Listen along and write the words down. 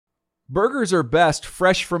Burgers are best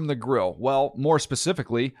fresh from the grill. Well, more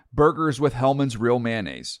specifically, burgers with Hellmann's Real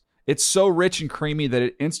Mayonnaise. It's so rich and creamy that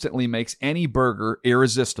it instantly makes any burger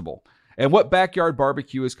irresistible. And what backyard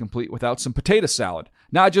barbecue is complete without some potato salad?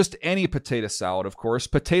 Not just any potato salad, of course.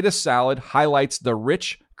 Potato salad highlights the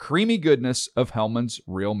rich, creamy goodness of Hellmann's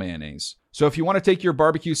Real Mayonnaise. So if you want to take your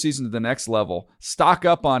barbecue season to the next level, stock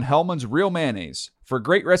up on Hellmann's Real Mayonnaise. For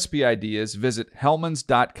great recipe ideas, visit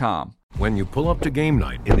hellmanns.com. When you pull up to game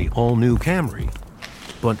night in the all-new Camry,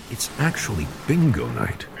 but it's actually bingo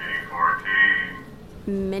night.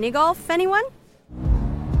 Mini golf, anyone?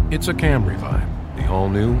 It's a Camry vibe. The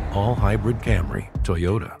all-new, all-hybrid Camry.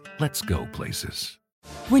 Toyota. Let's go places.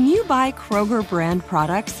 When you buy Kroger brand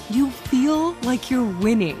products, you feel like you're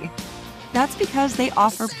winning. That's because they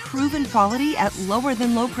offer proven quality at lower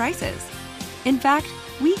than low prices. In fact,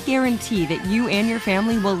 we guarantee that you and your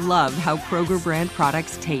family will love how Kroger brand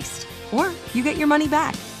products taste, or you get your money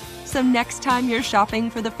back. So next time you're shopping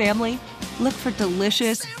for the family, look for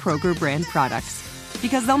delicious Kroger brand products,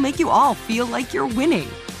 because they'll make you all feel like you're winning.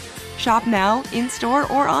 Shop now,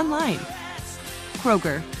 in-store, or online.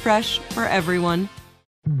 Kroger, fresh for everyone.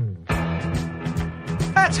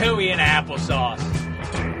 That's hooey and applesauce.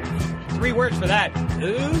 3 words for that.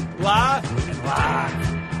 Ooh, blah, and blah.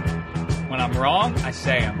 When I'm wrong, I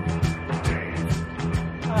say I'm wrong.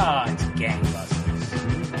 Oh, it's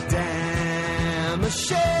gangbusters. Damn a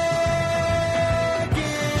shaking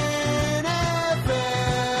NFL,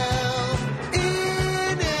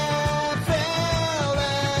 NFL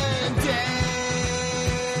and Dave.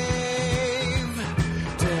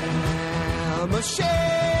 Damn a shake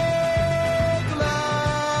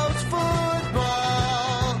loves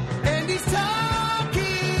football, and he's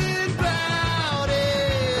talking about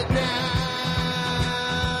it now.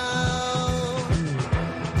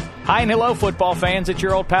 Hi and hello, football fans. It's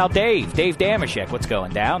your old pal Dave Dameshek. What's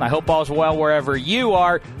going down? I hope all's well wherever you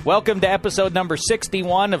are. Welcome to episode number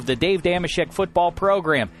 61 of the Dave Dameshek football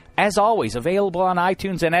program. As always, available on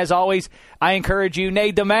iTunes. And as always, I encourage you,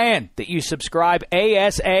 nay, demand that you subscribe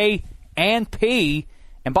ASA and P.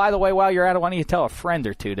 And by the way, while you're at it, why don't you tell a friend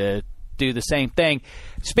or two to do the same thing?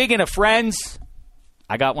 Speaking of friends,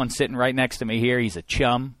 I got one sitting right next to me here. He's a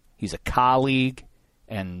chum. He's a colleague.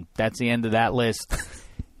 And that's the end of that list.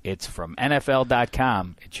 It's from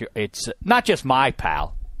NFL.com. It's not just my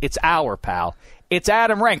pal. It's our pal. It's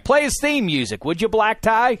Adam Rank. Play his theme music, would you, Black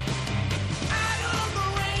Tie?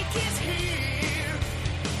 Adam Rank is here.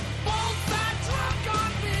 Won't that drunk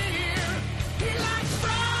on beer? He likes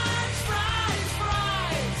fries, fries,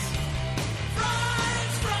 fries.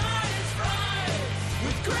 Fries, fries, fries.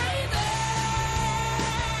 With gravy.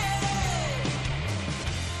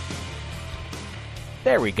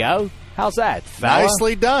 There we go. How's that, fella?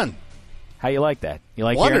 Nicely done. How you like that? You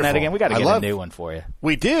like Wonderful. hearing that again? We got to I get love- a new one for you.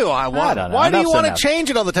 We do. I don't know. Why do you Enough's want to enough. change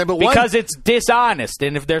it all the time? But Because it's dishonest,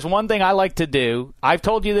 and if there's one thing I like to do, I've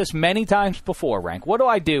told you this many times before, Rank. What do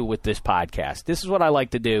I do with this podcast? This is what I like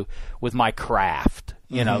to do with my craft.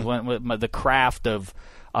 You know, the craft of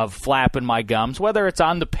flapping my gums, whether it's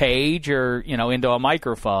on the page or into a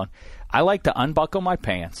microphone. I like to unbuckle my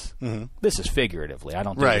pants. This is figuratively. I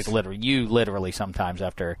don't do this literally. You literally sometimes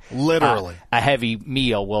after a heavy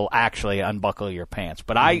meal will actually unbuckle your pants.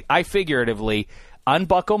 But I figuratively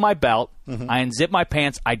unbuckle my belt. I unzip my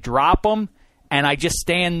pants. I drop them, and I just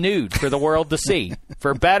stand nude for the world to see,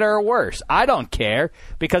 for better or worse. I don't care,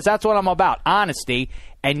 because that's what I'm about, honesty.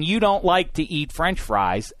 And you don't like to eat French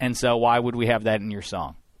fries, and so why would we have that in your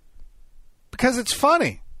song? Because it's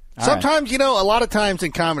funny. Sometimes, a lot of times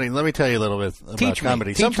in comedy, let me tell you a little bit about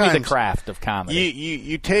comedy. Teach me the craft of comedy.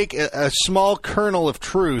 You take a small kernel of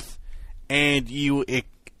truth and you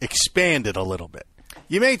expand it a little bit.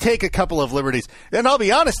 You may take a couple of liberties. And I'll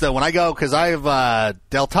be honest, though, when I go, because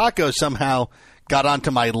Del Taco somehow got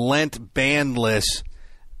onto my Lent ban list,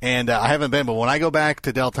 and I haven't been, but when I go back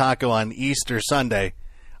to Del Taco on Easter Sunday,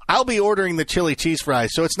 I'll be ordering the chili cheese fries,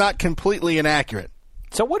 so it's not completely inaccurate.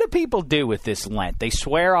 So what do people do with this Lent? They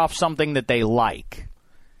swear off something that they like.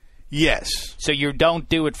 Yes. So you don't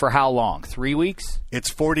do it for how long? 3 weeks? It's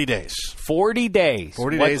 40 days. 40 days.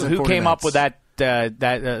 40 days and 40 Who came up nights. with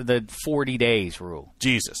the 40 days rule?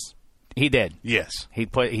 Jesus. He did. Yes. He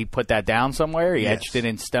put that down somewhere. He Yes. etched it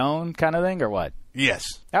in stone, kind of thing, or what? Yes.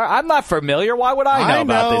 I'm not familiar. Why would I know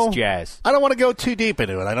about this jazz? I don't want to go too deep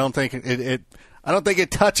into it. I don't think I don't think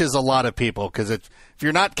it touches a lot of people, because if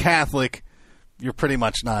you're not Catholic, you're pretty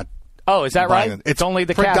much not. Oh, is that right? It. It's only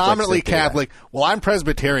the predominantly Catholics that do that. Catholic. Well, I'm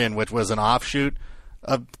Presbyterian, which was an offshoot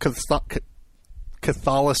of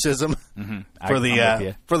Catholicism for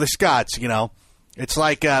the Scots. It's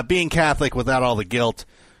like being Catholic without all the guilt.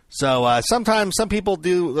 So sometimes some people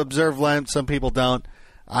do observe Lent, some people don't.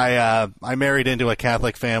 I married into a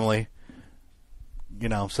Catholic family.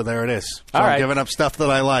 So there it is. So All right. I'm giving up stuff that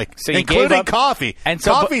I like, So you including gave up- coffee. And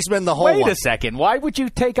so, Coffee's been the whole Wait one. a second. Why would you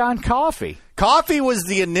take on coffee? Coffee was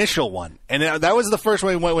the initial one, and that was the first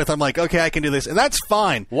one we went with. I'm like, okay, I can do this, and that's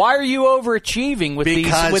fine. Why are you overachieving with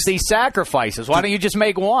Because these sacrifices? Why don't you just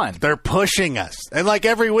make one? They're pushing us. And like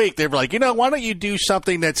every week, they're like, why don't you do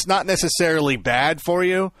something that's not necessarily bad for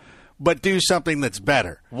you, but do something that's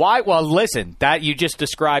better? Why? Well, listen, that you just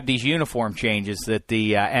described these uniform changes that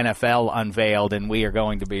the NFL unveiled, and we are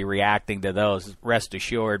going to be reacting to those. Rest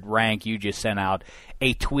assured, Rank, you just sent out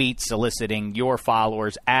a tweet soliciting your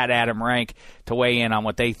followers at Adam Rank to weigh in on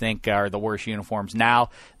what they think are the worst uniforms now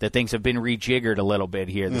that things have been rejiggered a little bit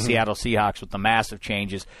here. The Seattle Seahawks with the massive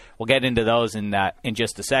changes. We'll get into those in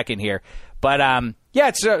just a second here. But,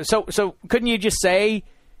 so couldn't you just say,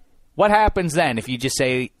 what happens then if you just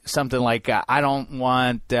say something like, I don't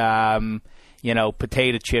want,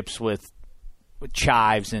 potato chips with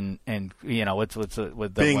chives and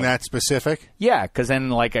with Being that specific? Yeah, because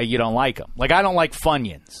then you don't like them. Like I don't like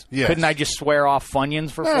Funyuns. Yes. Couldn't I just swear off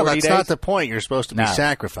Funyuns for 40 that's days? not the point. You're supposed to be No.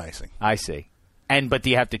 sacrificing. I see. But do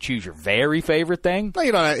you have to choose your very favorite thing? No,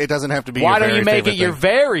 you don't. It doesn't have to be. Why your don't very you make favorite it your thing.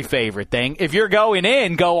 very favorite thing? If you're going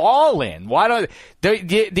in, go all in. Why don't?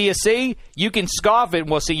 Do you see? You can scoff it.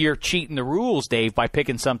 Well, see, you're cheating the rules, Dave, by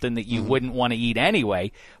picking something that you wouldn't want to eat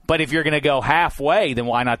anyway. But if you're going to go halfway, then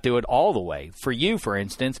why not do it all the way? For you, for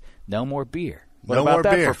instance, no more beer. What No about more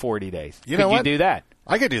that beer. for 40 days? You Could know what? you do that?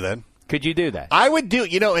 I could do that. Could you do that? I would do,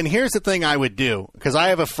 and here's the thing I would do, because I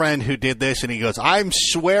have a friend who did this, and he goes, I'm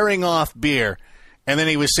swearing off beer, and then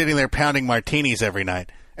he was sitting there pounding martinis every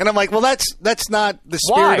night. And I'm like, well, that's not the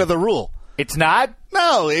spirit Why? of the rule. It's not?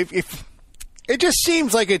 No, if it just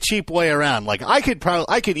seems like a cheap way around. Like, I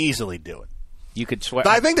could easily do it. You could swear.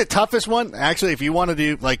 I think the toughest one, actually, if you want to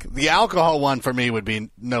do, like, the alcohol one for me would be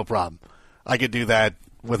no problem. I could do that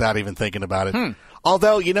without even thinking about it.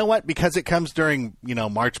 Although, you know what? Because it comes during,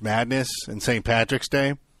 March Madness and St. Patrick's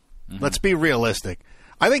Day, let's be realistic.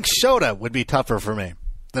 I think soda would be tougher for me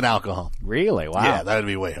than alcohol. Really? Wow. Yeah, that would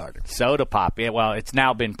be way harder. Soda pop. Yeah, well, it's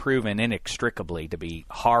now been proven inextricably to be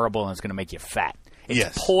horrible and it's going to make you fat. It's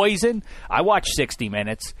Yes. poison. I watch 60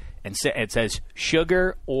 Minutes and it says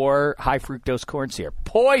sugar or high fructose corn syrup.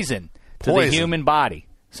 Poison to the Poison. human body.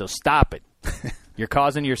 So stop it. You're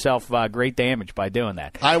causing yourself great damage by doing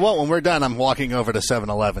that. I won't. When we're done, I'm walking over to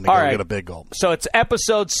 7-Eleven to All go right. get a big gulp. So it's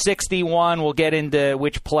episode 61. We'll get into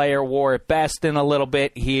which player wore it best in a little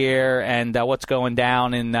bit here and what's going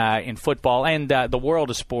down in football and the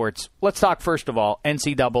world of sports. Let's talk, first of all,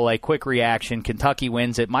 NCAA, quick reaction. Kentucky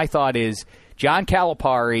wins it. My thought is John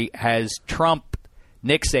Calipari has trumped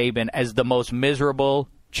Nick Saban as the most miserable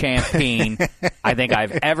champion I think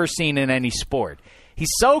I've ever seen in any sport. He's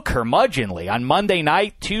so curmudgeonly on Monday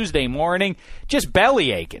night, Tuesday morning, just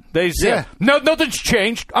belly aching. They say, Yeah. no, nothing's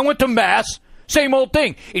changed. I went to Mass. Same old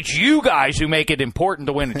thing. It's you guys who make it important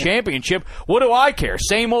to win a championship. What do I care?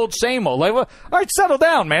 Same old, same old. Like, well, all right, settle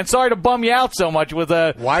down, man. Sorry to bum you out so much with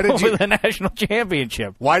a with a national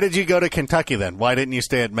championship. Why did you go to Kentucky then? Why didn't you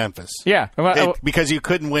stay at Memphis? Yeah. Because you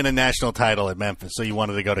couldn't win a national title at Memphis, so you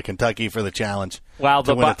wanted to go to Kentucky for the challenge. Well,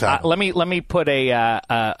 to win a title. let me put a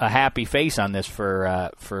happy face on this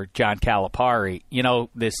for John Calipari. You know,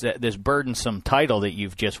 this burdensome title that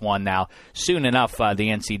you've just won now. Soon enough, the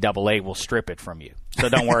NCAA will strip it from you. So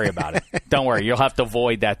don't worry about it. Don't worry. You'll have to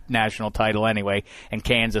void that national title anyway, and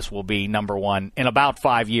Kansas will be number one in about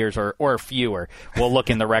 5 years or fewer. We'll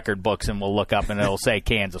look in the record books and we'll look up and it'll say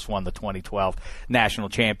Kansas won the 2012 national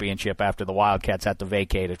championship after the Wildcats had to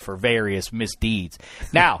vacate it for various misdeeds.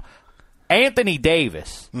 Now, Anthony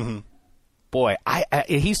Davis, boy,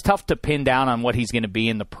 he's tough to pin down on what he's going to be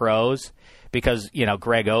in the pros because,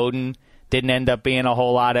 Greg Oden didn't end up being a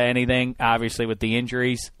whole lot of anything, obviously, with the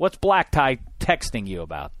injuries. What's Black Tie texting you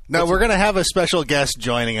about? No, we're going to have a special guest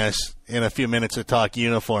joining us in a few minutes to talk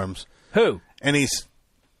uniforms. Who? And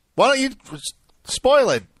why don't you spoil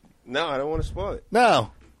it? No, I don't want to spoil it.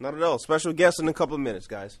 No. Not at all. Special guest in a couple of minutes,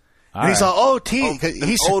 guys. And he's all, he's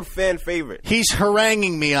An old fan favorite. He's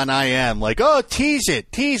haranguing me on IM, like, tease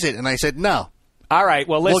it. And I said, no. All right,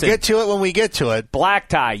 well, listen. We'll get to it when we get to it. Black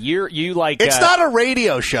Tie, you like... It's not a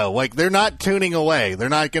radio show. Like, they're not tuning away. They're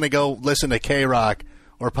not going to go listen to K-Rock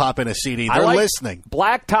or pop in a CD. They're listening.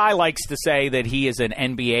 Black Tie likes to say that he is an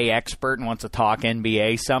NBA expert and wants to talk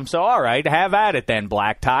NBA some. So, all right, have at it then,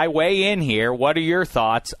 Black Tie. Weigh in here. What are your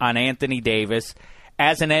thoughts on Anthony Davis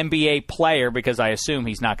as an NBA player? Because I assume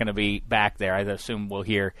he's not going to be back there. I assume we'll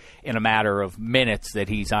hear in a matter of minutes that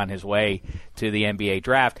he's on his way to the NBA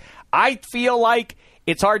draft. I feel like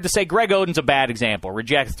it's hard to say. Greg Oden's a bad example.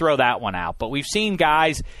 Throw that one out. But we've seen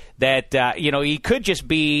guys that, he could just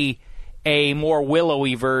be a more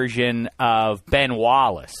willowy version of Ben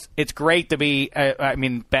Wallace. It's great to be,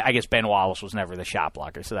 I guess Ben Wallace was never the shot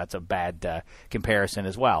blocker, so that's a bad comparison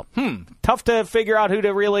as well. Tough to figure out who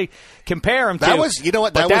to really compare him to. That was, you know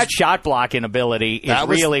what? That shot blocking ability is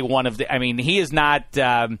really one of the, he is not,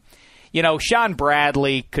 Sean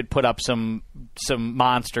Bradley could put up some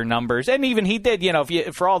monster numbers, and even he did.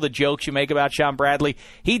 For all the jokes you make about Sean Bradley,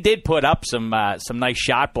 he did put up some nice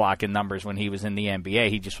shot blocking numbers when he was in the NBA.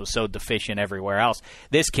 He just was so deficient everywhere else.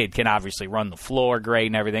 This kid can obviously run the floor great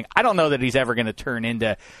and everything. I don't know that he's ever going to turn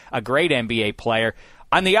into a great NBA player.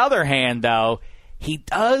 On the other hand, though, he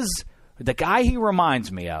does. The guy he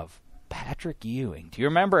reminds me of, Patrick Ewing. Do you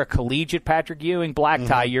remember a collegiate Patrick Ewing? Black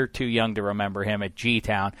tie, you're too young to remember him at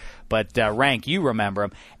G-Town, but Rank, you remember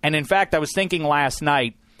him. And in fact, I was thinking last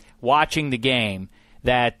night, watching the game,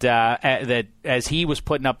 that as he was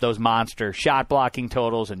putting up those monster shot blocking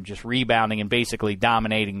totals and just rebounding and basically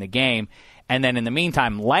dominating the game, and then in the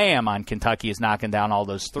meantime, Lamb on Kentucky is knocking down all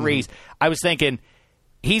those threes. I was thinking,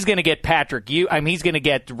 he's going to get he's going to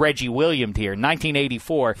get Reggie Williams here.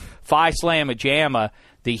 1984, Phi Slamma Jamma,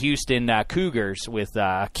 the Houston Cougars with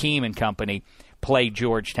Keem and company played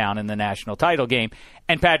Georgetown in the national title game.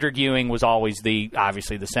 And Patrick Ewing was always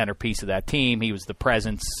obviously the centerpiece of that team. He was the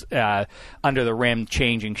presence under the rim,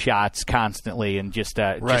 changing shots constantly, and just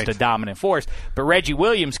a dominant force. But Reggie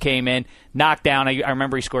Williams came in, knocked down. I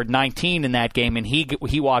remember he scored 19 in that game, and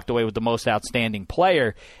he walked away with the most outstanding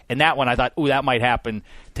player. And that one, I thought, ooh, that might happen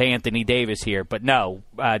to Anthony Davis here. But no,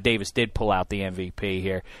 Davis did pull out the MVP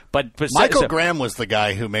here. But Michael Graham was the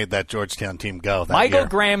guy who made that Georgetown team go that Michael year.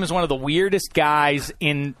 Graham is one of the weirdest guys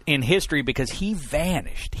in history because he vanished.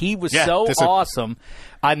 He was awesome.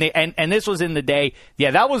 And this was in the day.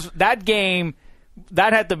 Yeah, that game.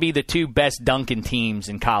 That had to be the two best dunking teams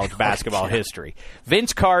in college basketball history.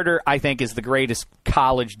 Vince Carter, I think, is the greatest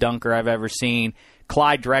college dunker I've ever seen.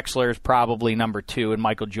 Clyde Drexler is probably number 2, and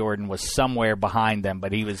Michael Jordan was somewhere behind them,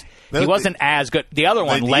 but he wasn't as good. The other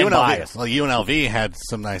one, Len Bias. Well, UNLV had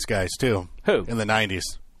some nice guys, too. Who? In the 90s.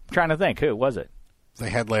 I'm trying to think. Who was it? They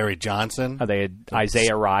had Larry Johnson. Oh, they had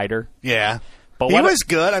Isaiah Ryder. Yeah. But he was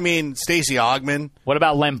good. Stacey Augmon. What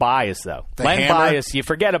about Len Bias, though? Len Hammer? Bias, you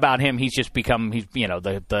forget about him. He's just become,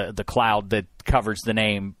 the cloud that covers the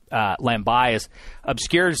name Len Bias,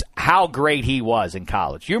 obscures how great he was in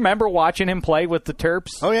college. You remember watching him play with the Terps?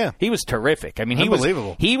 Oh, yeah. He was terrific.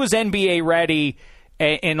 Unbelievable. He was NBA ready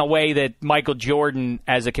in a way that Michael Jordan,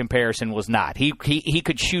 as a comparison, was not. He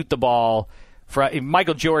could shoot the ball.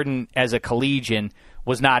 Michael Jordan, as a collegian,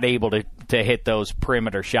 was not able to hit those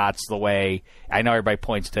perimeter shots the way I know everybody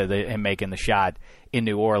points to him making the shot in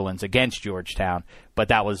New Orleans against Georgetown, but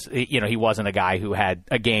that was he wasn't a guy who had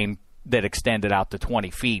a game that extended out to 20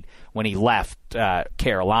 feet when he left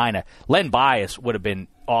Carolina. Len Bias would have been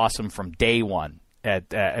awesome from day one with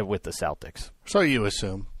the Celtics. So you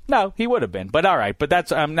assume. No, he would have been. But all right. But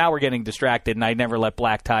that's now we're getting distracted, and I never let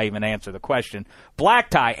Black Tie even answer the question. Black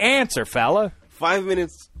Tie, answer, fella. 5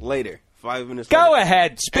 minutes later. 5 minutes Go later.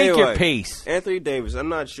 ahead. Speak your piece. Anthony Davis, I'm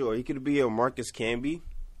not sure. He could be a Marcus Camby.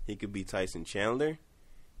 He could be Tyson Chandler.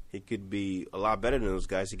 He could be a lot better than those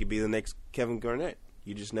guys. He could be the next Kevin Garnett.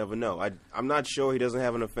 You just never know. I'm not sure he doesn't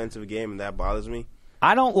have an offensive game, and that bothers me.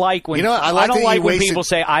 I don't like when I don't like when people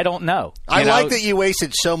say I don't know. I like that you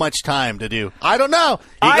wasted so much time to do. I don't know.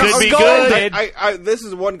 He I could be scolded. good. This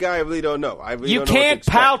is one guy I really don't know. I really You don't know what to can't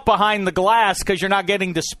expect. pout behind the glass because you're not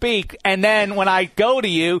getting to speak, and then when I go to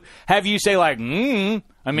you, have you say like,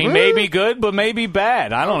 maybe good, but maybe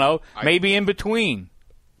bad. I don't know. Maybe in between.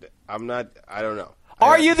 I'm not. I don't know.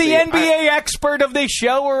 Are you the NBA expert of this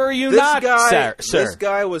show, or are you not, sir? This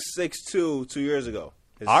guy was 6'2" 2 years ago.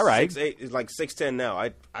 All right. 6'8", he's like 6'10" now.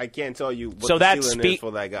 I can't tell you what So the that ceiling is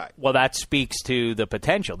for that guy. Well, that speaks to the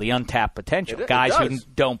potential, the untapped potential. It Guys who does.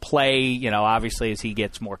 don't play, obviously as he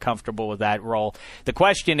gets more comfortable with that role. The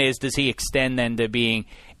question is, does he extend then to being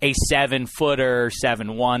a 7-footer,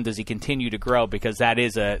 7'1"? Does he continue to grow? Because that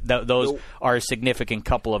is those are a significant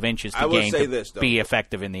couple of inches to gain to be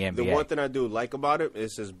effective in the NBA. The one thing I do like about it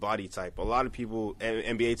is his body type. A lot of people,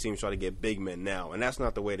 NBA teams try to get big men now, and that's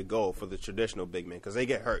not the way to go for the traditional big men because they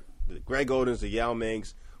get hurt. The Greg Odens, the Yao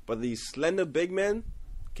Mings, but these slender big men,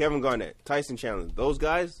 Kevin Garnett, Tyson Chandler, those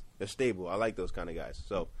guys, they're stable. I like those kind of guys.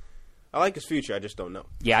 So I like his future. I just don't know.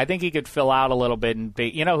 Yeah, I think he could fill out a little bit and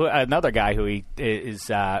be, another guy who he is,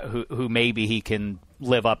 who maybe he can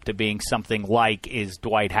live up to being something like is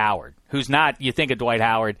Dwight Howard, who's not. You think of Dwight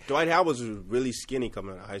Howard. Dwight Howard was really skinny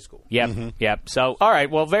coming out of high school. Yep, yep. So, all right,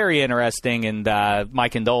 well, very interesting, and my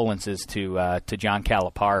condolences to John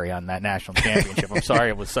Calipari on that national championship. I'm sorry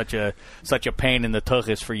it was such a pain in the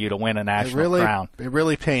tuchus for you to win a national crown. It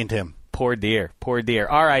really pained him. Poor dear, poor dear.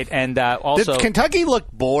 All right, and also did Kentucky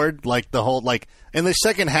look bored? Like the whole in the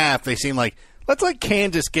second half, they seemed like let's let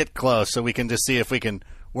Kansas get close so we can just see if we can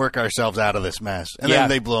work ourselves out of this mess, and then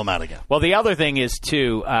they blew them out again. Well, the other thing is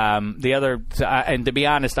too, and to be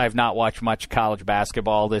honest, I've not watched much college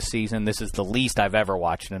basketball this season. This is the least I've ever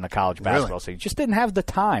watched in a college basketball season. Just didn't have the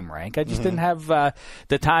time, Rank. I just didn't have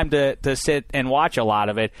the time to sit and watch a lot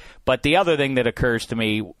of it. But the other thing that occurs to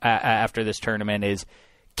me after this tournament is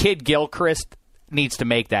Kid Gilchrist needs to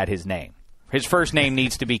make that his name. His first name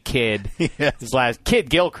needs to be Kid. Yes. His last Kid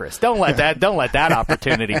Gilchrist. Don't let that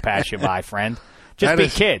opportunity pass you by, friend. Just be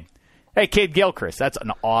Kid. Hey, Kid Gilchrist. That's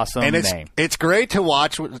an awesome name. It's great to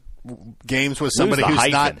watch games with somebody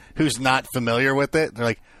who's not familiar with it. They're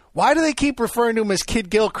like, why do they keep referring to him as Kid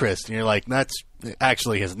Gilchrist? And you're like, that's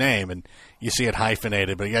actually his name, and you see it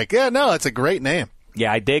hyphenated. But you're like, yeah, no, it's a great name.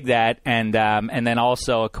 Yeah, I dig that. And then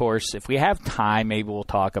also, of course, if we have time, maybe we'll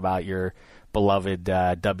talk about your beloved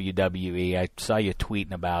WWE. I saw you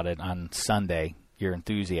tweeting about it on Sunday. Your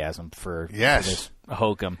enthusiasm for this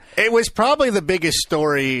hokum. It was probably the biggest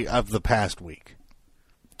story of the past week.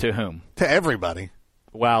 To whom? To everybody.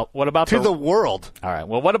 Well, what about the world? All right.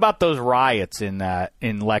 Well, what about those riots in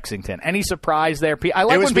Lexington? Any surprise there? I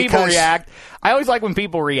like when people react. I always like when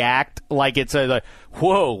people react like it's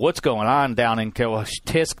whoa, what's going on down in tisk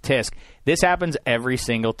tisk. This happens every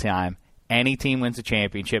single time. Any team wins a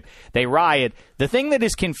championship, they riot. The thing that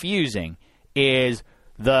is confusing is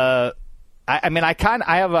I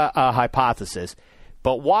have a hypothesis,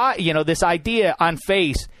 but why, this idea on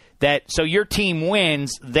face that so your team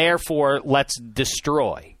wins, therefore let's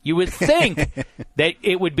destroy. You would think that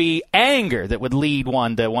it would be anger that would lead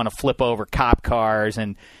one to want to flip over cop cars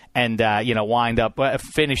and wind up,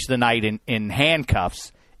 finish the night in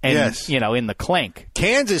handcuffs and, in the clink.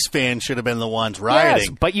 Kansas fans should have been the ones rioting.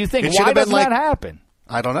 Yes, but you think, why doesn't that happen?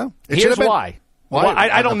 I don't know. Here's why. Why? Well,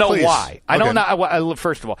 I don't know Please. why. I don't know.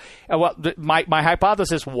 First of all, my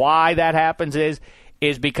hypothesis why that happens is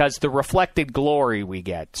because the reflected glory we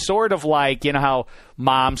get, sort of like Uh-huh. how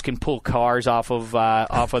moms can pull cars off of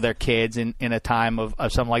their kids in a time of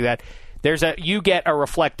something like that. You get a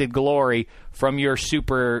reflected glory from the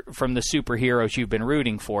superheroes you've been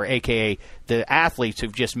rooting for, aka the athletes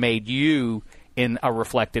who've just made you in a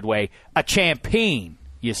reflected way a champion.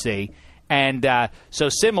 You see. And so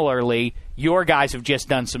similarly, your guys have just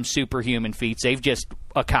done some superhuman feats. They've just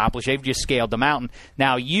scaled the mountain.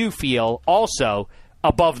 Now you feel also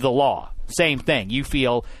above the law. Same thing. You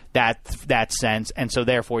feel that sense. And so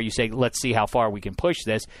therefore you say, let's see how far we can push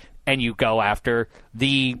this. And you go after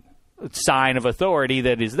the sign of authority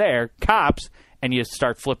that is there, cops, and you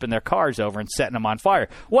start flipping their cars over and setting them on fire.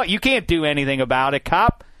 What? You can't do anything about it,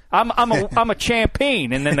 cop. I'm a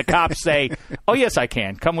champion. And then the cops say, oh, yes, I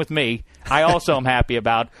can. Come with me. I also am happy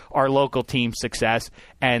about our local team's success,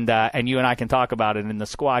 and you and I can talk about it in the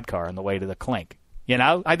squad car on the way to the clink.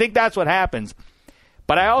 I think that's what happens.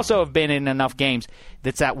 But I also have been in enough games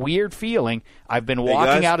that's that weird feeling. I've been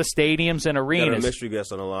walking out of stadiums and arenas. Got a mystery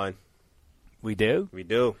guest on the line. We do? We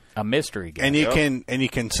do. A mystery guest. And you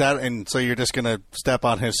can set, and so you're just going to step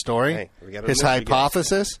on his story, Hey, we got a his mystery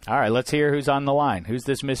hypothesis. All right, let's hear who's on the line. Who's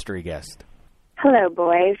this mystery guest? Hello,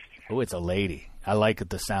 boys. Oh, it's a lady. I like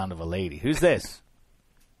the sound of a lady. Who's this?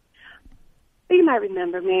 You might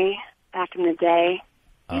remember me back in the day.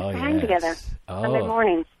 We Oh, used to hang yes. together Sunday Oh,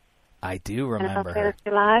 mornings. I do NFL remember her. Fantasy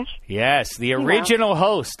Live. Yes, the original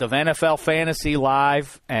host of NFL Fantasy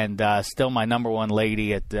Live and still my number one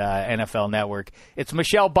lady at NFL Network. It's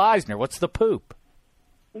Michelle Beisner. What's the poop?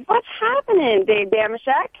 What's happening, Dave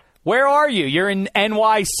Damashek? Where are you? You're in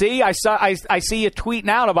NYC? I see you tweeting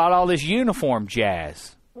out about all this uniform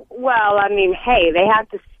jazz. Well, I mean, hey, they have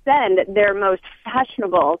to send their most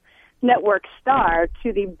fashionable network star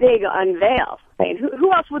to the big unveil. I mean,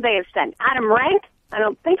 who else would they have sent? Adam Rank? I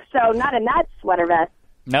don't think so. Not in that sweater vest.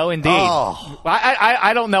 No, indeed. Oh.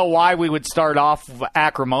 I don't know why we would start off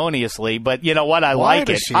acrimoniously, but you know what? I like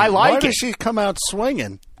it. I like Why it. does she come out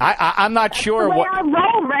swinging? I'm not sure The way what. I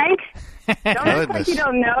roll, Rank. Don't act like you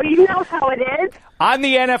don't know. You know how it is. On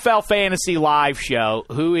the NFL Fantasy Live show,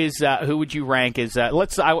 who would you rank as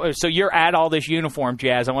so you're at all this uniform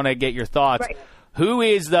jazz. I want to get your thoughts. Right.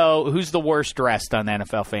 Who's the worst dressed on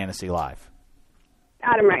NFL Fantasy Live?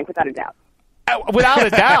 Adam Rank, without a doubt. Without a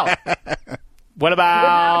doubt. What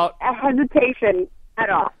about Without a hesitation at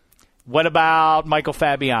all. What about Michael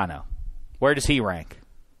Fabiano? Where does he rank?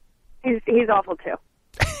 He's awful too.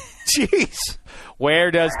 Jeez.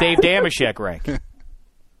 Where does Dave Dameshek rank?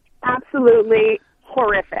 Absolutely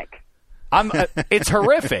horrific. It's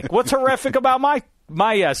horrific. What's horrific about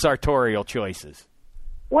my sartorial choices?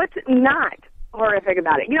 What's not horrific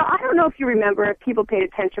about it? I don't know if you remember, if people paid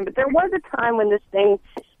attention, but there was a time when this thing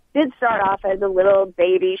did start off as a little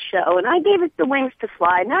baby show, and I gave it the wings to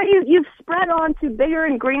fly. Now you've spread on to bigger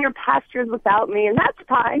and greener pastures without me, and that's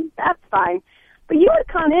fine. That's fine. But you had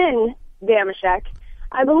come in, Dameshek,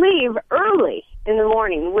 I believe, early in the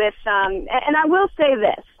morning with, and I will say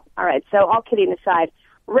this. All right, so all kidding aside,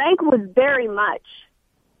 Rank was very much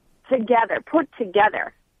put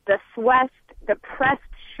together. The sweat, the pressed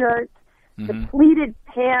shirt, the pleated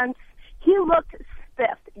pants. He looked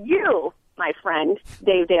spiffed. You, my friend,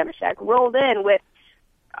 Dave Dameshek, rolled in with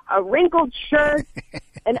a wrinkled shirt,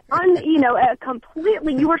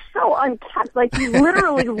 completely, you were so unkempt, like you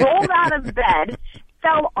literally rolled out of bed,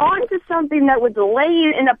 fell onto something that was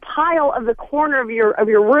laying in a pile of the corner of your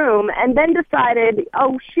room, and then decided,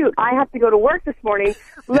 oh shoot, I have to go to work this morning.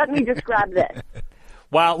 Let me just grab this.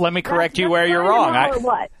 Well, let me correct you where you're wrong.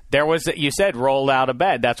 What? You said rolled out of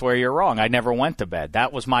bed. That's where you're wrong. I never went to bed.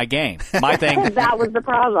 That was my game. My thing. That was the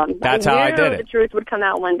problem. That's how I did it. The truth would come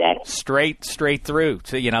out one day. Straight through.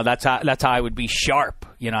 So, that's how I would be sharp.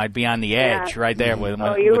 I'd be on the edge right there with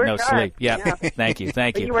no sharp. sleep. Yeah. Thank you.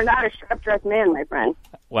 But you were not a sharp-dressed man, my friend.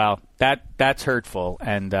 Well, that's hurtful,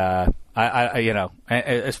 and I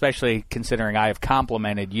especially considering I have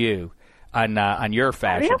complimented you on your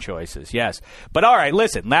fashion choices. Yes. But all right,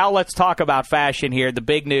 listen, now let's talk about fashion here. The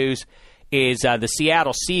big news is the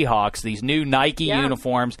Seattle Seahawks, these new Nike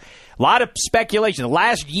uniforms. A lot of speculation. The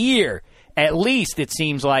last year, at least, it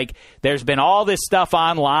seems like there's been all this stuff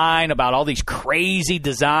online about all these crazy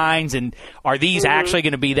designs, and are these actually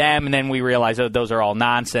going to be them? And then we realize those are all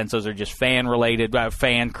nonsense. Those are just fan-related,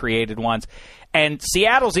 fan-created ones. And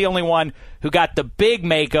Seattle's the only one who got the big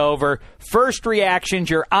makeover. First reactions,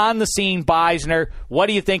 you're on the scene, Beisner. What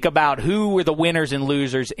do you think about who were the winners and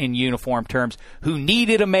losers in uniform terms? Who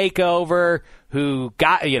needed a makeover? Who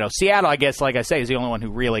got, Seattle, I guess, like I say, is the only one who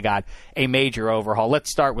really got a major overhaul. Let's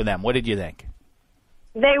start with them. What did you think?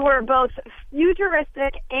 They were both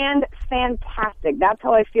futuristic and fantastic. That's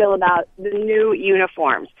how I feel about the new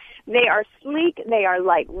uniforms. They are sleek, they are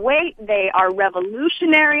lightweight, they are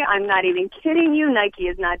revolutionary. I'm not even kidding you. Nike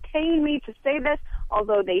is not paying me to say this,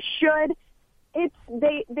 although they should.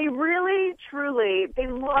 They really, truly, they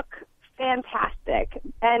look fantastic.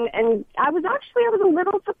 And I was a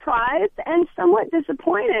little surprised and somewhat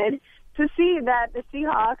disappointed to see that the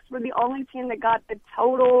Seahawks were the only team that got the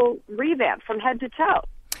total revamp from head to toe.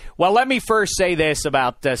 Well, let me first say this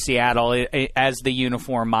about Seattle as the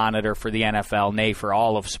uniform monitor for the NFL, nay, for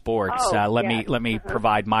all of sports. Let me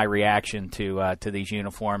provide my reaction to these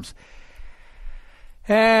uniforms.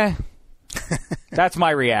 That's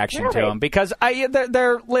my reaction to them because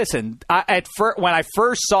they're listen. When I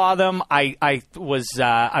first saw them, I was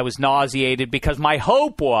nauseated because my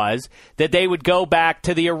hope was that they would go back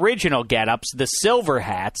to the original getups: the silver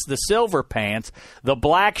hats, the silver pants, the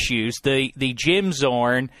black shoes, the Jim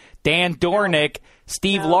Zorn, Dan Dornick,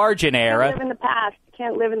 Steve Largent era. You can't live in the past. You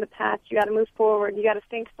can't live in the past. You got to move forward. You got to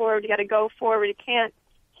think forward. You got to go forward. You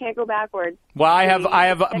can't go backwards. Well, I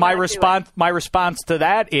have my response. My response to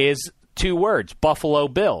that is 2 words: Buffalo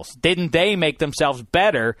Bills. Didn't they make themselves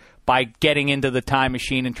better by getting into the time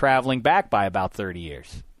machine and traveling back by about 30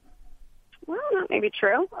 years? Well, that may be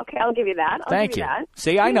true. Okay, I'll give you that. Thank you. That.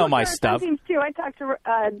 See, I know my stuff. Teams too. I talked to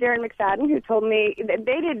Darren McFadden, who told me that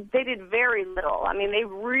they did very little. I mean, they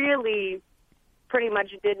really pretty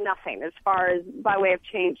much did nothing as far as by way of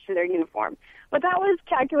change to their uniform. But that was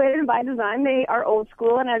calculated by design. They are old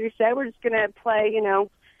school, and as you said, we're just going to play,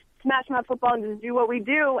 smash mouth football and just do what we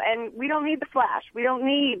do, and we don't need the flash. We don't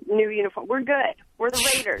need new uniform. We're good. We're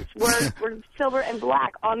the Raiders. We're silver and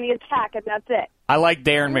black on the attack, and that's it. I like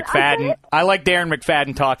Darren McFadden. I like Darren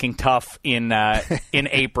McFadden talking tough in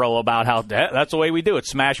April about how that's the way we do it.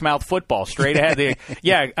 Smash mouth football, straight ahead.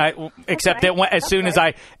 Except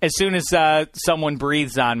that as soon as someone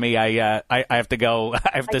breathes on me, I have to go.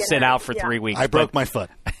 I have to sit out for 3 weeks. I broke my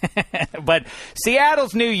foot. But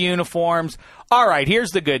Seattle's new uniforms. All right,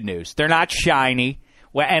 here's the good news. They're not shiny.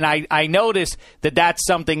 And I notice that that's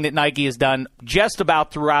something that Nike has done just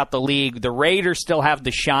about throughout the league. The Raiders still have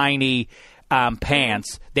the shiny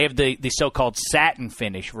pants. They have the so-called satin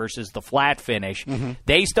finish versus the flat finish. Mm-hmm.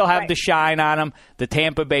 They still have the shine on them. The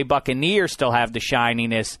Tampa Bay Buccaneers still have the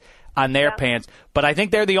shininess. on their pants. But I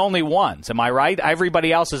think they're the only ones. Am I right?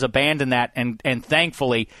 Everybody else has abandoned that and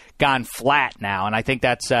thankfully gone flat now. And I think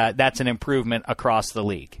that's an improvement across the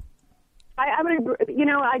league. I would agree. You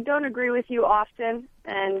know, I don't agree with you often,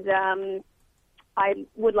 and I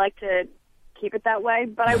would like to keep it that way.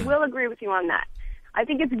 But I will agree with you on that. I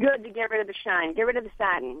think it's good to get rid of the shine, get rid of the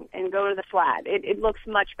satin, and go to the flat. It looks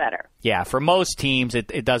much better. Yeah, for most teams,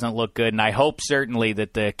 it doesn't look good, and I hope certainly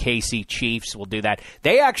that the KC Chiefs will do that.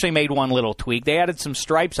 They actually made one little tweak. They added some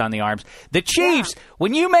stripes on the arms. The Chiefs,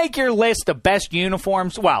 when you make your list of best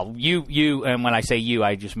uniforms, well, you, and when I say you,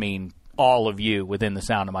 I just mean all of you within the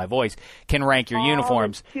sound of my voice, can rank your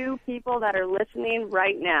uniforms. Two people that are listening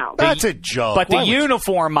right now. That's a joke. But the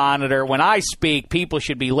uniform monitor, when I speak, people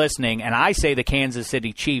should be listening, and I say the Kansas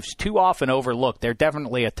City Chiefs too often overlooked. They're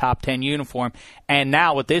definitely a top 10 uniform, and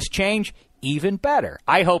now with this change, even better.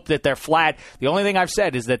 I hope that they're flat. The only thing I've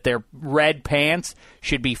said is that their red pants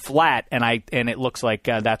should be flat, and it looks like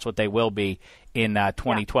that's what they will be in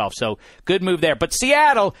 2012. So good move there. But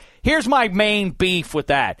Seattle, here's my main beef with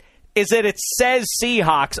that. Is that it says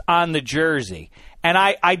Seahawks on the jersey, and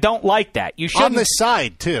I don't like that. You should on the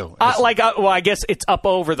side too. Well, I guess it's up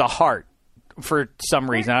over the heart for some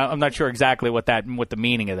reason. I'm not sure exactly what the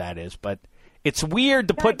meaning of that is, but it's weird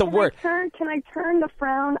to put the word. Can I turn the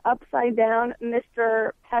frown upside down,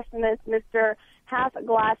 Mr. Pessimist, Mr. Half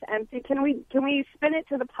glass empty? Can we spin it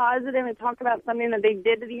to the positive and talk about something that they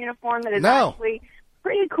did to the uniform that is actually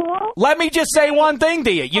pretty cool? Let me just say one thing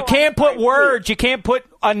to you. You can't put words. You can't put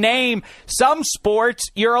a name. Some sports,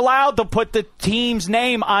 you're allowed to put the team's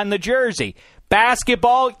name on the jersey.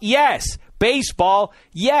 Basketball, yes. Baseball,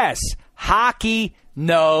 yes. Hockey,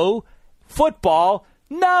 no. Football,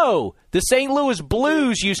 no. The St. Louis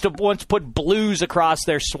Blues used to once put blues across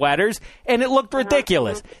their sweaters, and it looked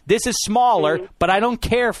ridiculous. This is smaller, but I don't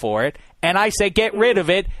care for it, and I say get rid of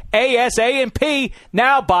it. ASAP.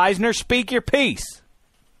 Now, Beisner, speak your piece.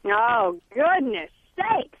 Oh, goodness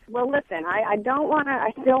sakes! Well, listen, I don't want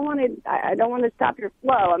to stop your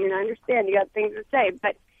flow. I mean, I understand you got things to say,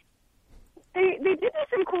 but they did do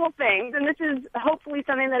some cool things, and this is hopefully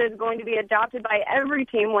something that is going to be adopted by every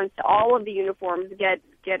team once all of the uniforms get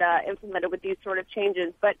implemented with these sort of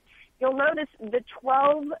changes. But you'll notice there's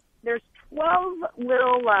 12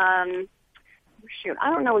 little I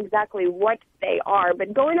don't know exactly what they are,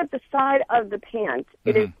 but going up the side of the pants,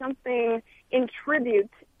 it is something in tribute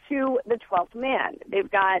to the 12th man. They've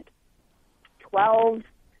got 12,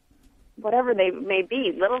 whatever they may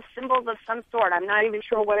be, little symbols of some sort. I'm not even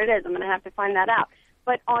sure what it is. I'm going to have to find that out.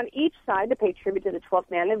 But on each side to pay tribute to the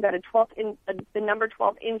 12th man, they've got the number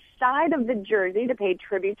 12 inside of the jersey to pay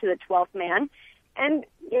tribute to the 12th man. And,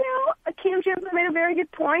 Cam Chancellor made a very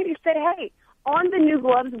good point. He said, hey, on the new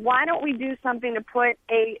gloves, why don't we do something to put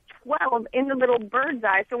a 12 in the little bird's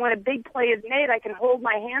eye so when a big play is made, I can hold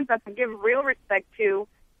my hands up and give real respect to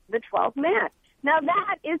the 12th man. Now,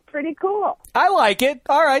 that is pretty cool. I like it.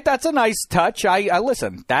 All right, that's a nice touch. I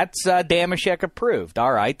listen, that's Damashek approved.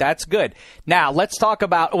 All right, that's good. Now, let's talk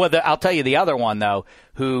about, I'll tell you the other one, though,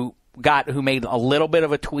 who made a little bit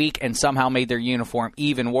of a tweak and somehow made their uniform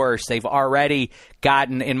even worse. They've already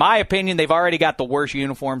gotten, in my opinion, the worst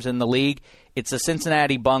uniforms in the league. It's the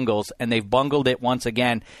Cincinnati Bungles, and they've bungled it once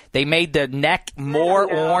again. They made the neck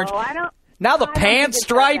more orange. Now the pant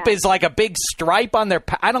stripe is like a big stripe on their.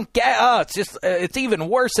 I don't get. It's even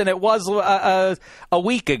worse than it was a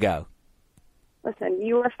week ago. Listen,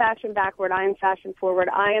 you are fashion backward. I am fashion forward.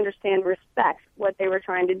 I understand, respect what they were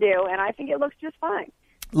trying to do, and I think it looks just fine.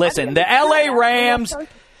 Listen, the L.A. Rams,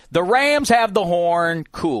 the Rams have the horn,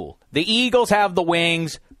 cool. The Eagles have the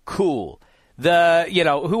wings, cool.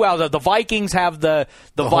 Who else? The Vikings have the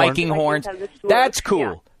Viking horns. That's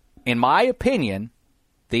cool. Yeah. In my opinion,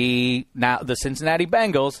 the Cincinnati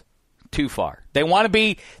Bengals, too far. They want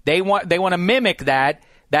to mimic that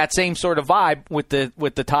same sort of vibe with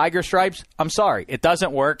the tiger stripes. I'm sorry, it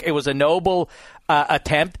doesn't work. It was a noble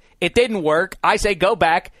attempt. It didn't work. I say go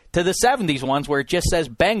back to the 70s ones where it just says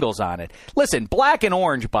Bengals on it. Listen, black and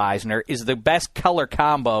orange, Beisner, is the best color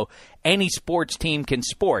combo any sports team can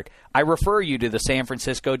sport. I refer you to the San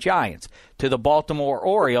Francisco Giants, to the Baltimore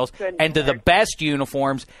Orioles, and to the best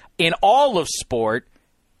uniforms in all of sport,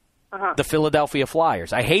 the Philadelphia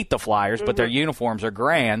Flyers. I hate the Flyers, but their uniforms are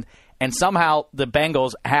grand. And somehow the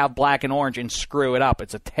Bengals have black and orange and screw it up.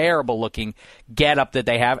 It's a terrible-looking get-up that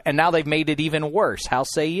they have, and now they've made it even worse. How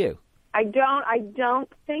say you? I don't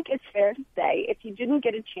think it's fair to say if you didn't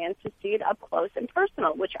get a chance to see it up close and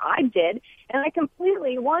personal, which I did, and I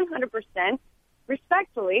completely, 100%,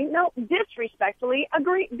 disrespectfully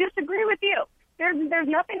disagree with you. There's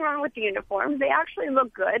there's nothing wrong with the uniforms. They actually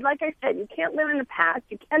look good. Like I said, you can't live in the past.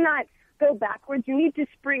 You cannot go backwards. You need to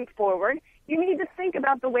spring forward. You need to think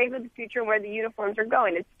about the wave of the future and where the uniforms are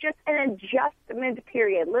going. It's just an adjustment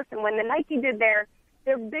period. Listen, when the Nike did their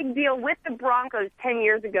big deal with the Broncos 10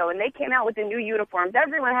 years ago, and they came out with the new uniforms,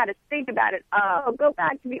 everyone had to think about it. Oh, go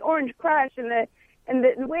back to the Orange Crush and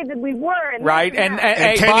the way that we were. And right, and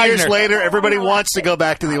 10 years later, everybody wants to go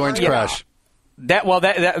back to the Orange Crush.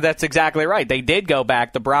 That's exactly right. They did go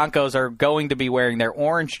back. The Broncos are going to be wearing their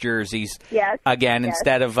orange jerseys again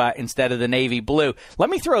instead of the navy blue. Let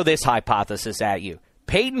me throw this hypothesis at you.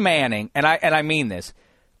 Peyton Manning, and I mean this,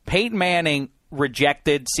 Peyton Manning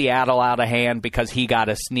rejected Seattle out of hand because he got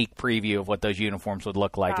a sneak preview of what those uniforms would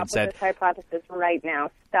look like and said, this hypothesis right now.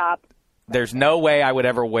 Stop. There's no way I would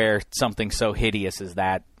ever wear something so hideous as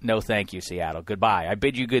that. No thank you, Seattle. Goodbye. I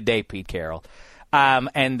bid you good day, Pete Carroll.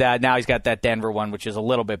 And now he's got that Denver one, which is a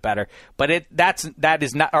little bit better. But that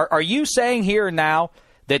is not. Are you saying here now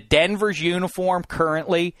that Denver's uniform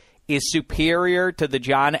currently is superior to the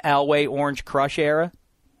John Elway Orange Crush era?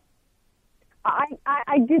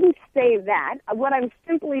 I didn't say that. What I'm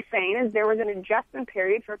simply saying is there was an adjustment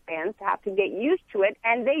period for fans to have to get used to it,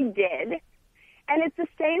 and they did. And it's the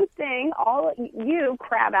same thing, all you,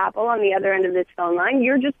 Crabapple, on the other end of this phone line,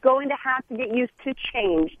 you're just going to have to get used to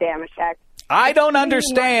change, Damashek. I don't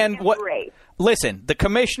understand what. Listen, the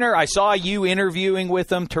commissioner, I saw you interviewing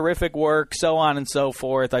with him, terrific work, so on and so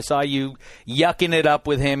forth. I saw you yucking it up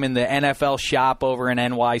with him in the NFL shop over in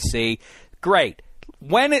NYC. Great.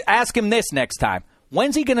 Ask him this next time.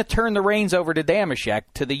 When's he going to turn the reins over to Damashek,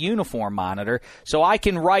 to the uniform monitor, so I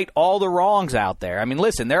can right all the wrongs out there? I mean,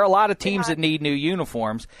 listen, there are a lot of teams that need new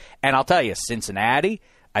uniforms, and I'll tell you, Cincinnati,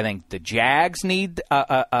 I think the Jags need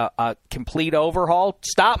a complete overhaul.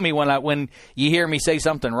 Stop me when you hear me say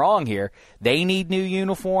something wrong here. They need new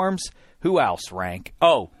uniforms. Who else, Rank?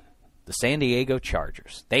 Oh, the San Diego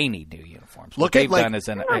Chargers. They need new uniforms. What they've done is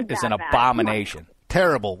an abomination.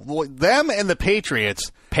 Terrible. Them and the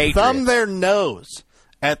Patriots thumb their nose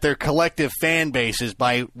at their collective fan bases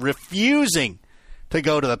by refusing to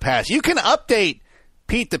go to the past. You can update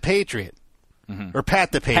Pete the Patriot. Or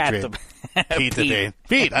Pat the Patriot.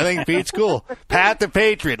 Pete. I think Pete's cool. Pat the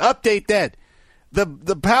Patriot. Update that.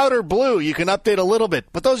 The powder blue, you can update a little bit.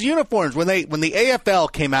 But those uniforms, when the AFL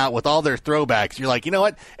came out with all their throwbacks, you're like, you know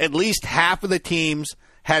what? At least half of the teams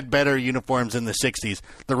had better uniforms in the 60s.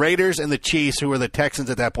 The Raiders and the Chiefs, who were the Texans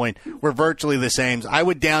at that point, were virtually the same. I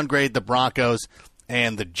would downgrade the Broncos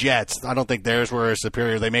and the Jets. I don't think theirs were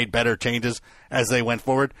superior. They made better changes as they went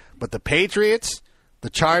forward. But the Patriots,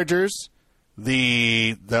 the Chargers,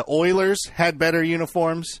 the Oilers had better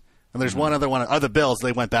uniforms. And there's one other one. The Bills,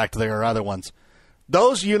 they went back to their other ones.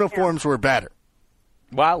 Those uniforms were better.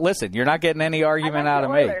 Well, listen, you're not getting any argument out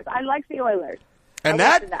of me. I like the Oilers.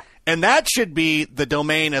 And that should be the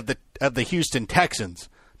domain of the Houston Texans.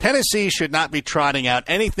 Tennessee should not be trotting out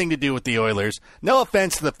anything to do with the Oilers. No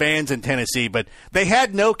offense to the fans in Tennessee, but they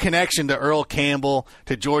had no connection to Earl Campbell,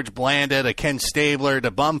 to George Blanda, to Ken Stabler, to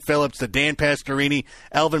Bum Phillips, to Dan Pastorini,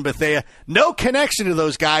 Elvin Bethea. No connection to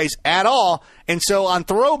those guys at all. And so on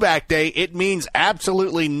Throwback Day, it means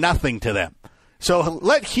absolutely nothing to them. So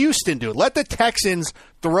let Houston do it. Let the Texans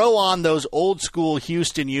throw on those old school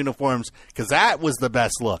Houston uniforms, because that was the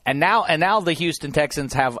best look. And now the Houston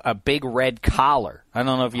Texans have a big red collar. I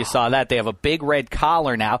don't know if you saw that. They have a big red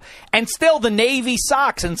collar now, and still the navy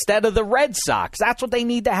socks instead of the red socks. That's what they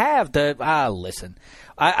need to have. Listen.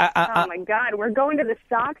 Oh my God, we're going to the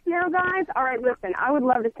socks now, guys. All right, listen. I would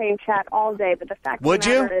love to stay in chat all day, but the fact of the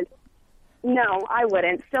matter is, no, I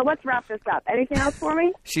wouldn't. So let's wrap this up. Anything else for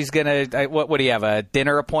me? She's gonna. What do you have? A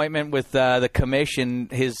dinner appointment with the commission,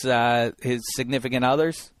 his significant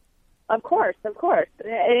others? Of course.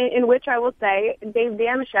 In which I will say Dave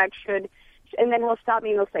Damashek should, and then he'll stop me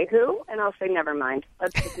and he'll say who, and I'll say never mind.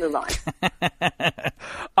 Let's just move on.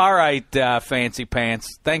 All right, Fancy Pants.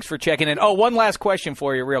 Thanks for checking in. Oh, one last question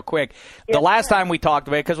for you, real quick. The last time we talked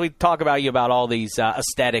about it, because we talk about you about all these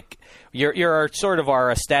aesthetic. You're sort of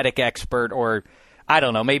our aesthetic expert, or I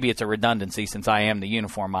don't know, maybe it's a redundancy since I am the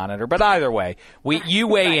uniform monitor. But either way, you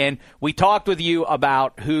weigh in. We talked with you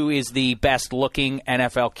about who is the best looking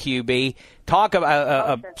NFL QB. Talk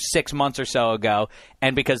about 6 months or so ago,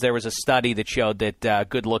 and because there was a study that showed that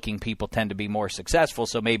good-looking people tend to be more successful,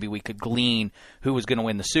 so maybe we could glean who was going to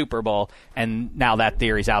win the Super Bowl, and now that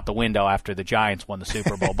theory's out the window after the Giants won the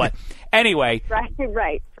Super Bowl. But anyway,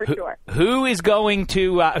 right, for sure. Who is going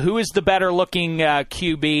to who is the better-looking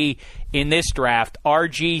QB in this draft,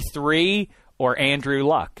 RG3 or Andrew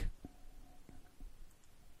Luck?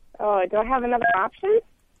 Oh, do I have another option?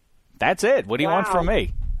 That's it. What do you want from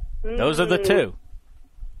me? Those are the two.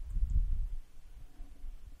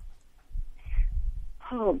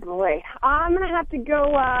 Oh boy, I'm gonna have to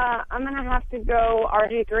go.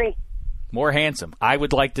 RG3. More handsome. I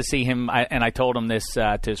would like to see him, and I told him this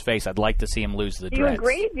to his face. I'd like to see him lose the Do you dreads.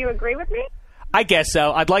 agree? Do you agree with me? I guess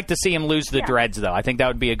so. I'd like to see him lose the dreads, though. I think that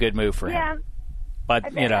would be a good move for him. Yeah.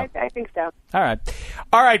 But, I think so. All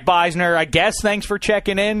right, Beisner, I guess thanks for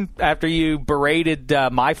checking in after you berated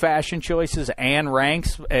my fashion choices and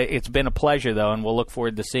Ranks. It's been a pleasure, though, and we'll look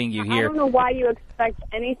forward to seeing you here. I don't know why you expect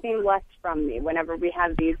anything less from me whenever we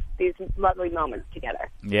have these lovely moments together.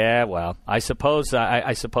 Yeah, well, I suppose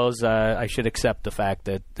I should accept the fact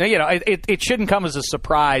that, it shouldn't come as a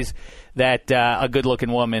surprise that a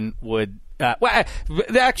good-looking woman would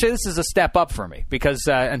actually, this is a step up for me because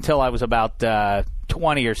until I was about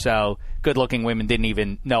 20 or so, good-looking women didn't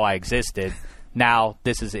even know I existed. Now,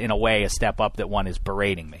 this is, in a way, a step up that one is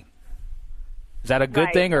berating me. Is that a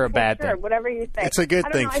good thing or a bad thing? Whatever you say. It's a good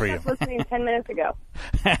thing for you. I was listening 10 minutes ago.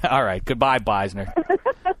 All right. Goodbye, Beisner.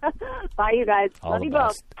 Bye, you guys. All Love the you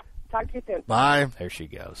best. both. Talk to you soon. Bye. There she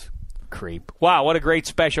goes. Creep. Wow, what a great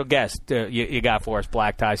special guest you got for us,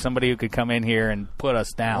 Black Tie. Somebody who could come in here and put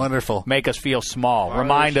us down. Wonderful. Make us feel small.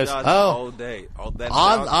 Remind us. All day. All that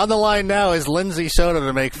on the line now is Lindsay Soto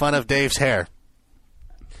to make fun of Dave's hair.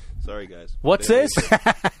 Sorry, guys. What's this?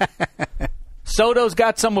 Soto's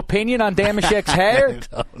got some opinion on Damashek's hair?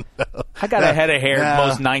 I don't know. I got a head of hair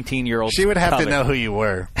most 19-year-olds. She would have covet. to know who you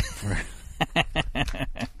were.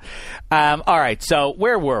 All right, so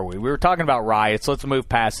where were we? We were talking about riots. Let's move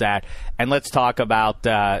past that, and let's talk about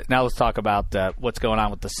what's going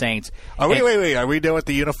on with the Saints. Wait. Are we done with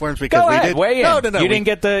the uniforms? Because Go we ahead, did. weigh in. No. You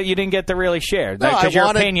didn't get to really share because your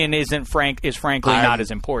opinion is frankly not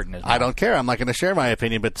as important as mine. I don't care. I'm not going to share my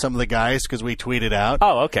opinion, but some of the guys, because we tweeted out.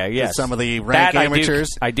 Oh, okay, yes. Some of the rank amateurs.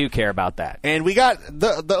 I do care about that. And we got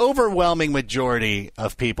the overwhelming majority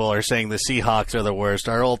of people are saying the Seahawks are the worst.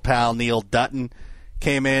 Our old pal Neil Dutton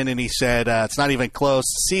came in and he said it's not even close.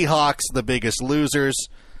 Seahawks the biggest losers.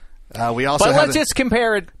 We also, but let's just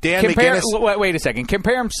compare it. Dan McGinnis. Wait a second.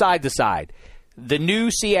 Compare them side to side. The new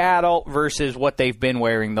Seattle versus what they've been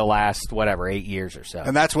wearing the last 8 years or so.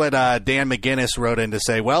 And that's what Dan McGinnis wrote in to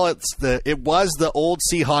say. Well, it was the old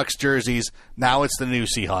Seahawks jerseys. Now it's the new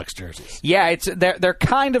Seahawks jerseys. Yeah, they're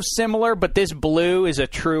kind of similar, but this blue is a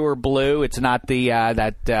truer blue. It's not the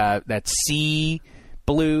that sea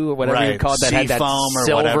blue or whatever you call it, that had that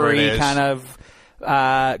silvery kind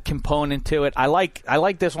of component to it. I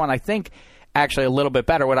like this one, I think, actually a little bit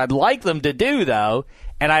better. What I'd like them to do, though,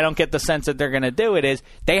 and I don't get the sense that they're going to do it, is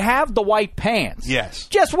they have the white pants. Yes.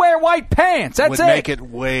 Just wear white pants. That's it. Would make it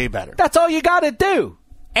way better. That's all you got to do.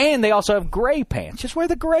 And they also have gray pants. Just wear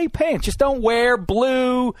the gray pants. Just don't wear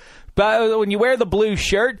blue. But when you wear the blue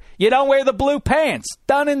shirt, you don't wear the blue pants.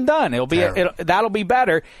 Done and done. That'll be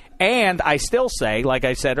better. And I still say, like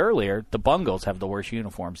I said earlier, the Bungles have the worst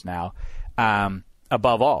uniforms now,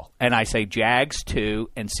 above all. And I say Jags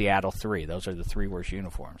 2 and Seattle 3. Those are the 3 worst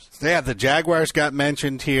uniforms. Yeah, the Jaguars got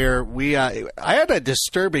mentioned here. I had a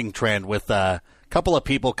disturbing trend with a couple of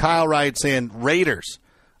people. Kyle Wright saying Raiders.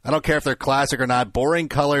 I don't care if they're classic or not. Boring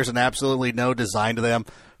colors and absolutely no design to them.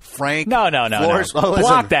 Frank. No. Flores, no.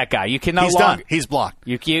 Block that guy. You can no he's longer. Done. He's blocked.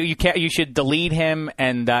 You can't. You should delete him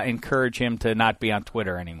and encourage him to not be on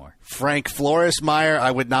Twitter anymore. Frank Floresmeyer. I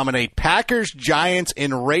would nominate Packers, Giants,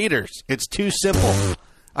 and Raiders. It's too simple.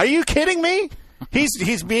 Are you kidding me?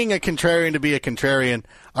 He's being a contrarian to be a contrarian.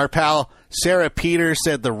 Our pal Sarah Peters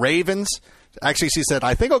said the Ravens. Actually, she said,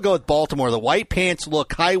 I think I'll go with Baltimore. The white pants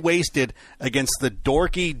look high-waisted against the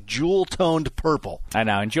dorky, jewel-toned purple. I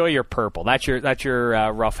know. Enjoy your purple. That's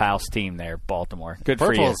your rough house team there, Baltimore. Good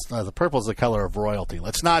for you. The purple's the color of royalty.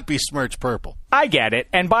 Let's not besmirch purple. I get it.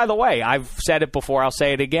 And by the way, I've said it before. I'll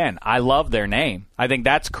say it again. I love their name. I think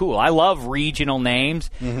that's cool. I love regional names.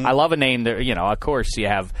 Mm-hmm. I love a name that, of course, you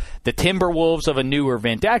have the Timberwolves of a newer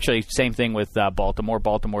vintage. Actually, same thing with Baltimore.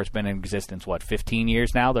 Baltimore's been in existence, 15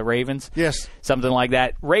 years now, the Ravens? Yes. Something like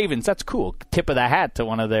that. Ravens, that's cool. Tip of the hat to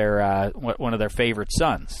one of their favorite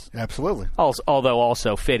sons. Absolutely. Although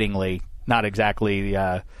also fittingly, not exactly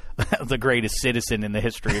the greatest citizen in the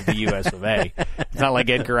history of the U.S. of A. It's not like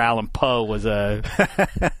Edgar Allan Poe was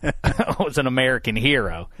an American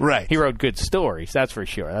hero. Right. He wrote good stories, that's for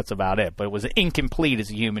sure. That's about it. But it was incomplete as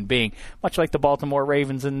a human being, much like the Baltimore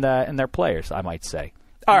Ravens and their players, I might say.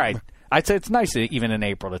 All right. I'd say it's nice, even in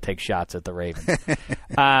April, to take shots at the Ravens.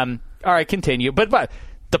 All right, continue. But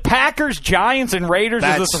the Packers, Giants, and Raiders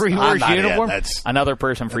are the 3 worst uniforms. Another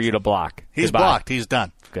person for you to block. He's Goodbye. blocked. He's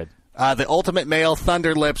done. Good. The Ultimate Male,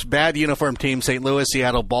 Thunder Lips, bad uniform team, St. Louis,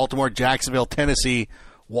 Seattle, Baltimore, Jacksonville, Tennessee,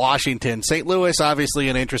 Washington. St. Louis, obviously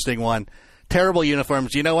an interesting one. Terrible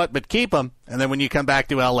uniforms. You know what? But keep them. And then when you come back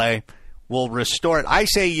to L.A., will restore it. I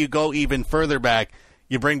say you go even further back.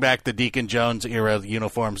 You bring back the Deacon Jones era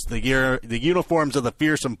uniforms, the uniforms of the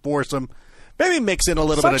fearsome foursome. Maybe mix in a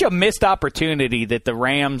little bit. Such a missed opportunity that the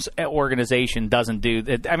Rams organization doesn't do.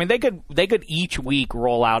 I mean, they could each week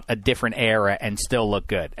roll out a different era and still look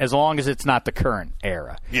good, as long as it's not the current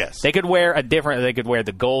era. Yes, they could wear They could wear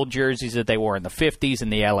the gold jerseys that they wore in the 50s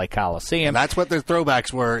in the LA Coliseum. And that's what their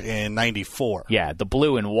throwbacks were in '94. Yeah, the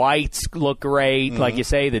blue and whites look great, like you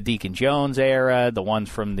say. The Deacon Jones era, the ones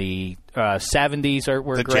from the 70s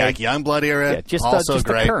were the great. Jack Youngblood era, yeah, just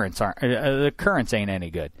great. The currents ain't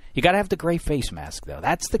any good. You got to have the gray face mask, though.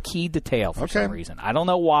 That's the key detail for some reason. I don't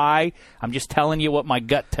know why. I'm just telling you what my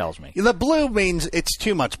gut tells me. The blue means it's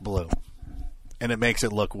too much blue, and it makes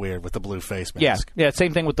it look weird with the blue face mask. Yeah.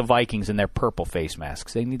 Same thing with the Vikings and their purple face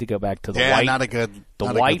masks. They need to go back to the white. Not a good.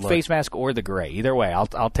 White face mask or the gray. Either way,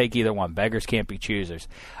 I'll take either one. Beggars can't be choosers.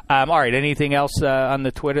 All right. Anything else on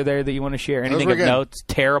the Twitter there that you want to share? Anything of note?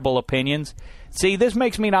 Terrible opinions. See, this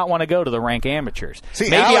makes me not want to go to the Rank Amateurs. See,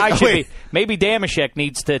 maybe Alex, maybe Damashek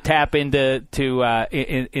needs to tap into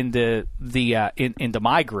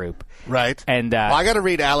my group. Right. And I got to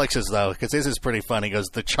read Alex's though, because this is pretty funny. He goes,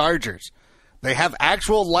 the Chargers, they have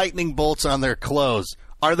actual lightning bolts on their clothes.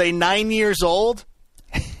 Are they 9 years old?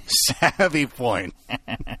 Savvy point.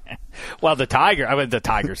 Well, the Tigers,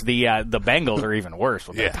 the Bengals are even worse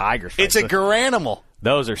with the Tigers. It's a Garanimal.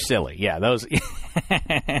 Those are silly. Yeah, those.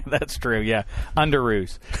 That's true. Yeah,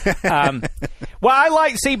 underoos. Well, I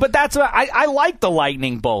like the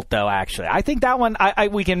lightning bolt though. Actually, I think that one.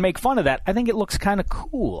 We can make fun of that. I think it looks kind of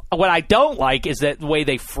cool. What I don't like is that the way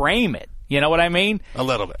they frame it. You know what I mean? A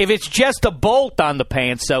little bit. If it's just a bolt on the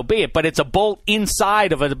pants, so be it. But it's a bolt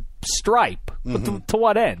inside of a stripe. To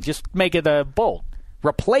what end? Just make it a bolt.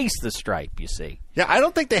 Replace the stripe, you see. Yeah, I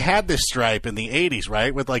don't think they had this stripe in the 80s,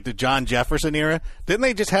 right? With like the John Jefferson era. Didn't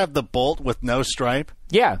they just have the bolt with no stripe?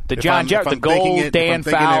 Yeah, the gold Dan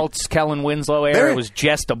Fouts, Kellen Winslow era was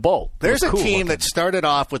just a bolt. There's a team that started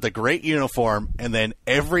off with a great uniform, and then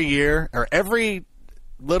every year, or every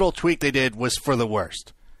little tweak they did was for the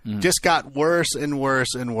worst. Just got worse and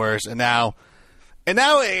worse and worse, and now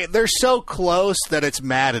they're so close that it's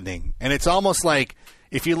maddening. And it's almost like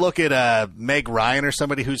if you look at Meg Ryan or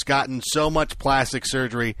somebody who's gotten so much plastic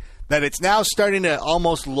surgery that it's now starting to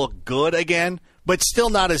almost look good again, but still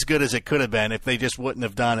not as good as it could have been if they just wouldn't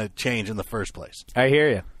have done a change in the first place. I hear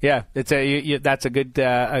you. Yeah, that's a good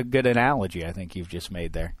analogy I think you've just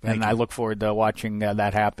made there. And I look forward to watching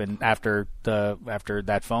that happen after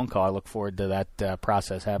that phone call. I look forward to that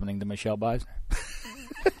process happening to Michelle Beisner.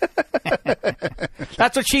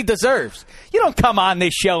 That's what she deserves. You don't come on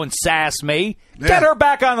this show and sass me. Yeah. Get her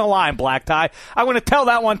back on the line, Black Tie. I want to tell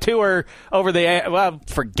that one to her over the. Well,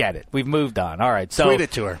 forget it. We've moved on. All right, so tweet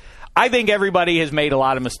it to her. I think everybody has made a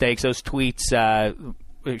lot of mistakes. Those tweets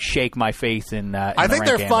shake my faith in. I think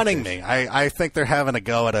they're funning me. I think they're having a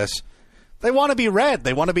go at us. They want to be read.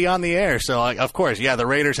 They want to be on the air. So, of course, the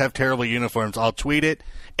Raiders have terrible uniforms. I'll tweet it.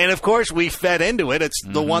 And, of course, we fed into it. It's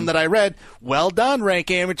the one that I read. Well done, Rank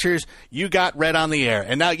Amateurs. You got read on the air.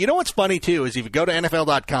 And now, you know what's funny, too, is if you go to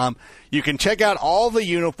NFL.com, you can check out all the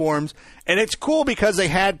uniforms. And it's cool because they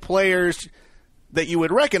had players that you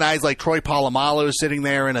would recognize, like Troy Polamalu sitting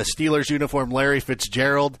there in a Steelers uniform. Larry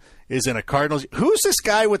Fitzgerald is in a Cardinals. Who's this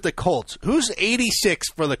guy with the Colts? Who's 86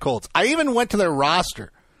 for the Colts? I even went to their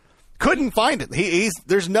roster. Couldn't find it.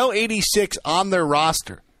 There's no 86 on their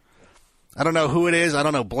roster. I don't know who it is. I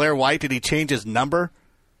don't know. Blair White, did he change his number?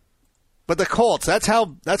 But the Colts, that's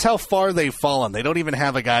how far they've fallen. They don't even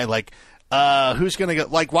have a guy like who's going to go.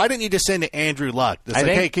 Like, why didn't you just send Andrew Luck?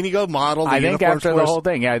 Hey, can you go model the uniforms? I think after the whole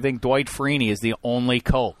thing, I think Dwight Freeney is the only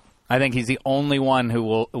Colt. I think he's the only one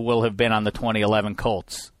who will have been on the 2011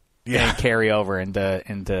 Colts. And carry over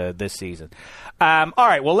into this season. All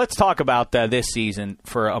right, well, let's talk about this season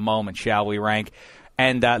for a moment, shall we, Rank?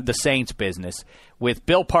 And the Saints business. With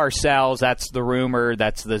Bill Parcells, that's the rumor.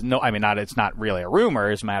 It's not really a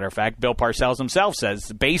rumor, as a matter of fact. Bill Parcells himself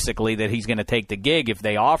says basically that he's going to take the gig if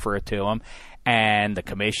they offer it to him. And the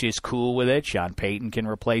commission is cool with it. Sean Payton can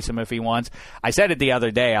replace him if he wants. I said it the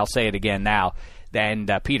other day. I'll say it again now.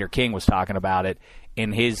 And Peter King was talking about it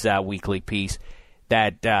in his weekly piece.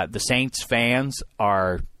 That the Saints fans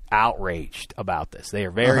are outraged about this. They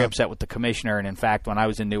are very upset with the commissioner. And, in fact, when I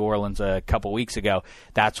was in New Orleans a couple weeks ago,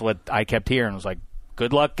 that's what I kept hearing. It was like,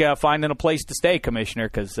 good luck finding a place to stay, Commissioner,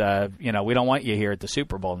 because, we don't want you here at the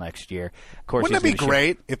Super Bowl next year. Of course, wouldn't it be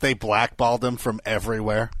great if they blackballed him from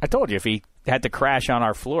everywhere? I told you, if he had to crash on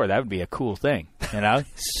our floor, that would be a cool thing,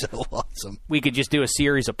 So awesome. We could just do a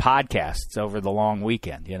series of podcasts over the long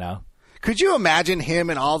weekend, Could you imagine him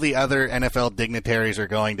and all the other NFL dignitaries are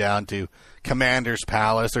going down to Commander's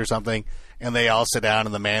Palace or something, and they all sit down,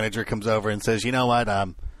 and the manager comes over and says, you know what,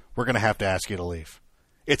 we're going to have to ask you to leave.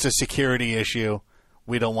 It's a security issue.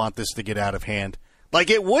 We don't want this to get out of hand. Like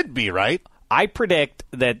it would be, right? I predict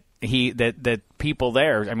that that people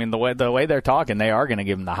there, I mean, the way they're talking, they are going to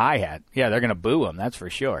give him the hi-hat. Yeah, they're going to boo him, that's for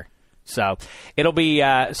sure. So it'll be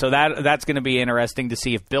that's going to be interesting to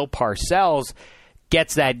see if Bill Parcells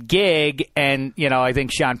gets that gig. And, I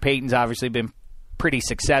think Sean Payton's obviously been pretty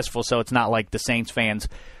successful, so it's not like the Saints fans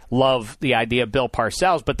love the idea of Bill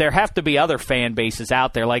Parcells. But there have to be other fan bases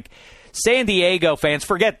out there, like San Diego fans.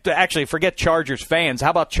 Forget Chargers fans. How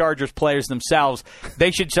about Chargers players themselves?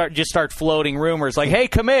 They should start floating rumors like, hey,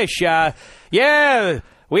 Commish,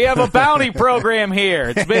 we have a bounty program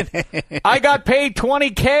here. I got paid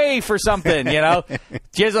 $20K for something,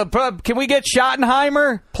 Can we get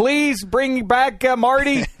Schottenheimer? Please bring back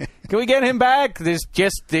Marty. Can we get him back?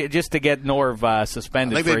 Just to get Norv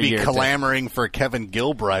suspended for a year. I think they'd be clamoring for Kevin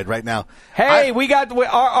Gilbride right now. Hey,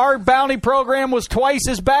 our bounty program was twice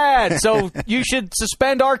as bad, so you should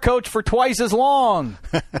suspend our coach for twice as long.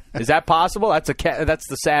 Is that possible? That's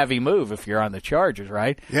the savvy move if you're on the Chargers,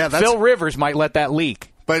 right? Yeah, Phil Rivers might let that leak.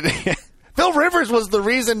 But Phil Rivers was the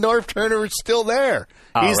reason Norv Turner is still there.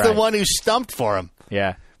 He's the one who stumped for him.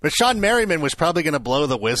 Yeah. But Sean Merriman was probably going to blow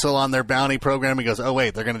the whistle on their bounty program. He goes, oh,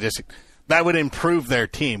 wait, they're going to that would improve their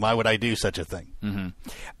team. Why would I do such a thing?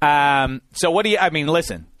 Mm-hmm. So what do you,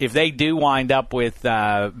 listen, if they do wind up with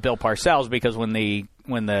Bill Parcells, because when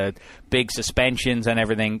the big suspensions and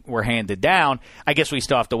everything were handed down, I guess we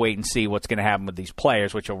still have to wait and see what's going to happen with these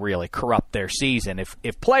players, which will really corrupt their season.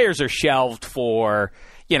 If players are shelved for,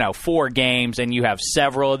 4 games and you have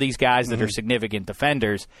several of these guys that are significant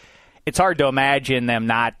defenders, it's hard to imagine them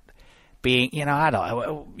not being,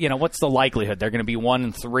 what's the likelihood they're going to be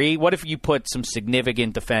 1-3? What if you put some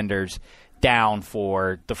significant defenders down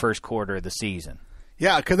for the first quarter of the season?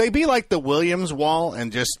 Yeah, could they be like the Williams wall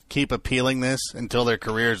and just keep appealing this until their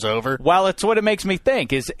career's over? Well, it's what it makes me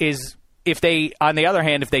think is if they, on the other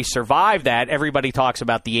hand, if they survive that, everybody talks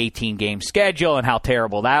about the 18-game schedule and how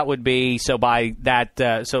terrible that would be. So by that,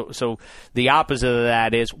 so the opposite of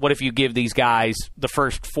that is, what if you give these guys the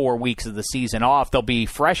first 4 weeks of the season off? They'll be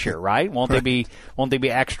fresher, right? Won't they be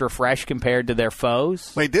extra fresh compared to their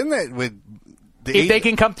foes? Wait, didn't that if they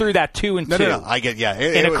can come through that 2-2? No, I get, yeah.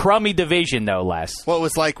 In a crummy division, no less. Well, it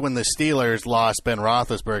was like when the Steelers lost Ben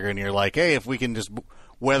Roethlisberger, and you're like, hey, if we can just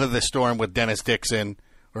weather the storm with Dennis Dixon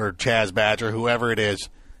or Chaz Badger, whoever it is,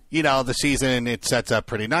 the season, it sets up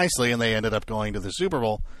pretty nicely, and they ended up going to the Super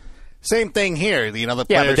Bowl. Same thing here. The players,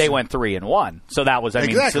 yeah, but they went 3-1, so that was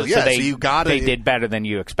exactly. They did better than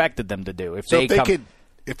you expected them to do.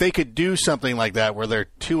 If they could do something like that, where they're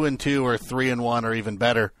 2-2 or 3-1 or even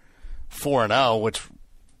better, 4-0, which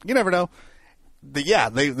you never know.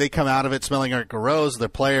 They come out of it smelling like a rose. Their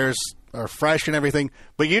players are fresh and everything.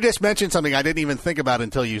 But you just mentioned something I didn't even think about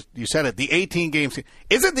until you said it. The 18-game season.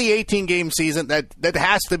 Isn't the 18-game season, that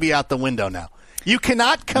has to be out the window now. You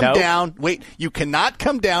cannot come down. Wait, you cannot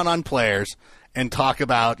come down on players and talk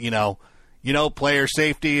about, player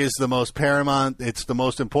safety is the most paramount. It's the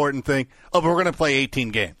most important thing. Oh, but we're going to play 18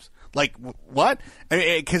 games. Like, what?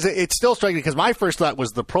 Because it's still striking, because my first thought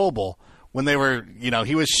was the Pro Bowl when they were,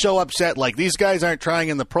 he was so upset, like, these guys aren't trying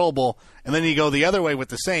in the Pro Bowl. And then you go the other way with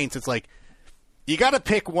the Saints. It's like, you got to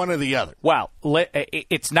pick one or the other. Well,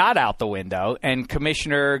 it's not out the window. And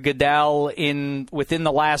Commissioner Goodell, within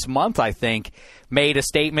the last month, I think, made a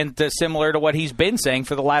statement similar to what he's been saying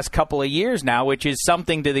for the last couple of years now, which is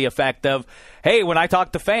something to the effect of, hey, when I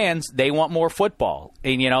talk to fans, they want more football.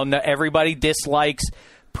 And, everybody dislikes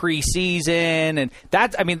preseason, and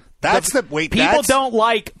people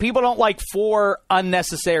don't like 4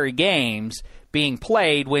 unnecessary games being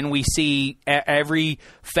played when we see every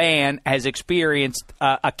fan has experienced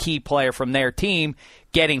a key player from their team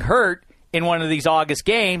getting hurt in one of these August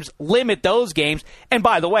games. Limit those games. And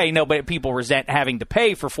by the way, people resent having to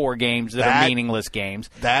pay for 4 games that are meaningless games,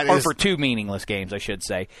 for 2 meaningless games, I should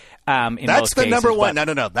say. That's the number one.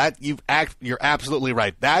 No. You're absolutely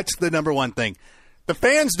right. That's the number one thing. The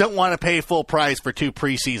fans don't want to pay full price for 2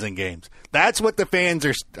 preseason games. That's what the fans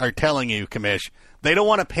are telling you, Commish. They don't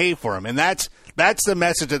want to pay for them, and that's the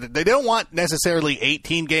message. They don't want necessarily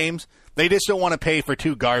 18 games. They just don't want to pay for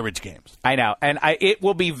 2 garbage games. I know, and it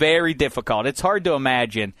will be very difficult. It's hard to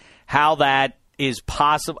imagine how that is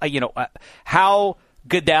possible. How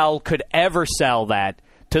Goodell could ever sell that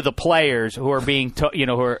to the players who are being,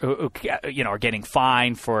 who are getting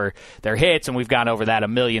fined for their hits, and we've gone over that a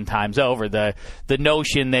million times over. The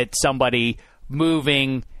notion that somebody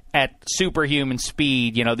moving at superhuman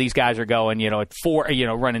speed. These guys are going, at 4,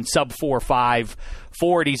 running sub 4.5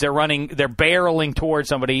 40s. They're barreling towards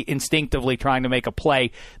somebody, instinctively trying to make a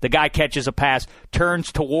play. The guy catches a pass,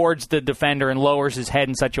 turns towards the defender, and lowers his head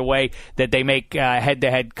in such a way that they make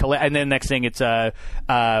head-to-head and then next thing it's a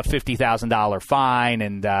 $50,000 fine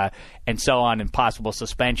and so on, and possible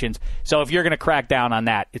suspensions. So if you're going to crack down on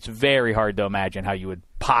that, it's very hard to imagine how you would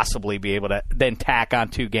possibly be able to then tack on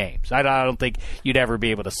 2 games. I don't think you'd ever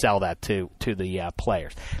be able to sell that to the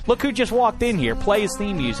players. Look who just walked in here. Play his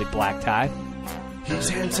theme music, Black Tie. He's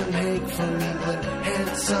handsome Hank from England,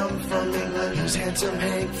 handsome from England. He's handsome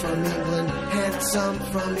Hank from England, handsome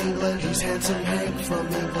from England. He's handsome Hank from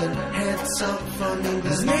England, handsome from England.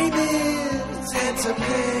 His name is Handsome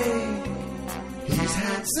Hank. He's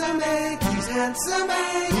handsome Hank, he's handsome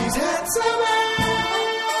Hank, he's handsome Hank.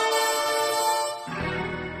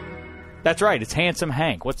 That's right, it's Handsome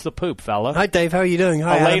Hank. What's the poop, fella? Hi, Dave. How are you doing?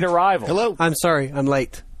 Hi, A late Adam. arrival. Hello. I'm sorry. I'm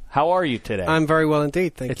late. How are you today? I'm very well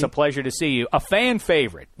indeed. Thank It's you. a pleasure to see you. A fan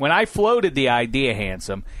favorite. When I floated the idea,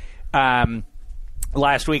 Handsome,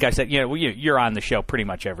 last week I said, you're on the show pretty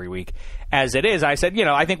much every week. As it is, I said,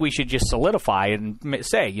 I think we should just solidify it and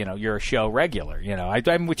say, you're a show regular,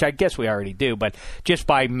 which I guess we already do. But just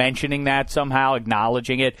by mentioning that somehow,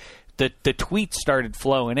 acknowledging it, the tweets started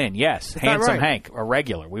flowing in. Yes, Handsome right? Hank, a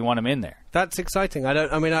regular. We want him in there. That's exciting.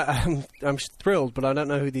 I'm thrilled, but I don't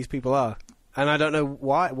know who these people are. And I don't know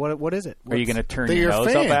why. What is it? Are you going to turn They're your your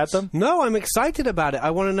nose up fans. at them? No, I'm excited about it.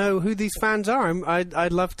 I want to know who these fans are.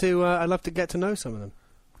 I'd love to get to know some of them.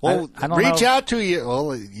 Well, I don't reach know. out to you.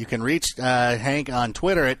 Well, you can reach Hank on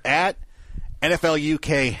Twitter at NFL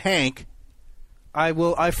UK Hank.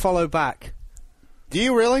 I follow back. Do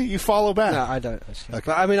you really? You follow back? No, I don't actually. Okay.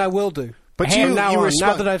 But I will do. But From you now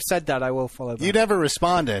respond- that I've said that, I will follow back. You never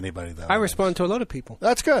respond to anybody, though. I respond to a lot of people.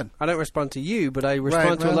 That's good. I don't respond to you, but I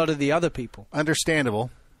respond to a well- lot of the other people. Understandable.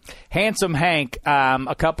 Handsome Hank,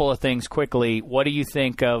 a couple of things quickly. What do you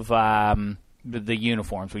think of the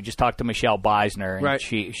uniforms? We just talked to Michelle Beisner, and Right.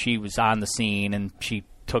 she was on the scene, and she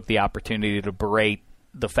took the opportunity to berate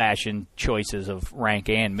the fashion choices of Rank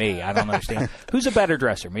and me. I don't understand. Who's a better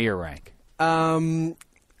dresser, me or Rank?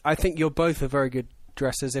 I think you're both are very good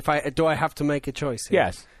dressers. Do I have to make a choice here?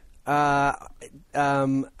 Yes.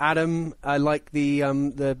 Adam, I like the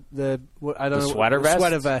sweater vest?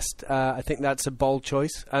 Sweater vest. I think that's a bold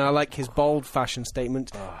choice, and I like his bold fashion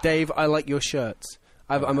statement. Dave, I like your shirts.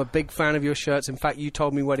 I'm a big fan of your shirts. In fact, you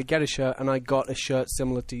told me where to get a shirt, and I got a shirt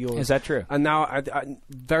similar to yours. Is that true? And now, I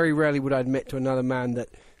very rarely would I admit to another man that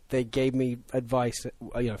they gave me advice,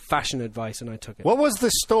 fashion advice, and I took it. What was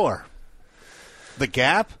the store? The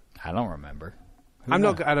Gap? I don't remember. I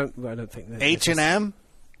don't think that H&M?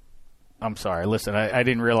 I'm sorry. Listen, I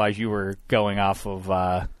didn't realize you were going off of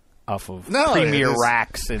No, Premier it is-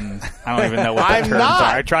 Racks, and I don't even know what the I'm terms not.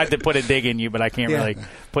 are. I tried to put a dig in you, but I can't Yeah. really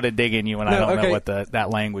put a dig in you when I No, don't know okay. what that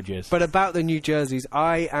language is. But about the New Jerseys,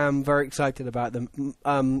 I am very excited about them.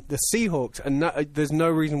 The Seahawks, and there's no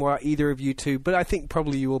reason why either of you two, but I think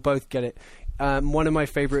probably you will both get it. One of my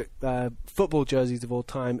favorite football jerseys of all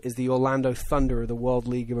time is the Orlando Thunder of the World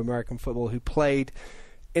League of American Football, who played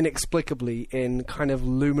inexplicably in kind of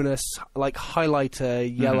luminous, like highlighter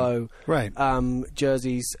yellow Right.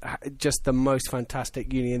 jerseys. Just the most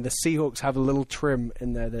fantastic union. The Seahawks have a little trim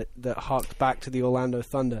in there that harked back to the Orlando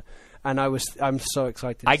Thunder, and I'm so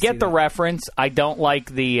excited. I to see get the that. reference. I don't like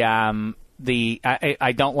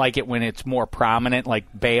I don't like it when it's more prominent, like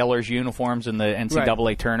Baylor's uniforms in the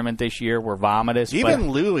NCAA tournament this year were vomitous. Even but,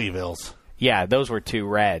 Louisville's. yeah, those were too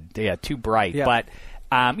red. Yeah, too bright. Yeah. But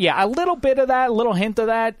a little bit of that, a little hint of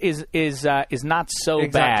that is not so Exactly.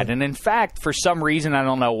 bad. And in fact, for some reason, I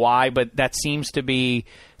don't know why, but that seems to be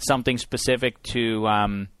something specific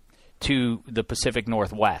to the Pacific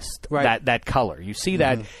Northwest. Right. That color. You see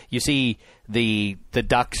that. You see the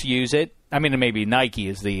Ducks use it. I mean, maybe Nike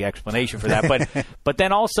is the explanation for that, but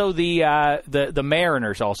then also the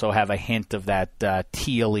Mariners also have a hint of that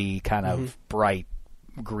tealy kind of bright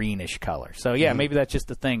greenish color. So yeah, maybe that's just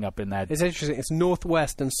the thing up in that. It's interesting. It's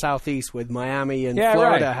northwest and southeast, with Miami and Yeah,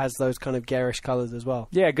 Florida right. has those kind of garish colors as well.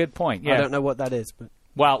 Yeah, good point. Yeah. I don't know what that is, but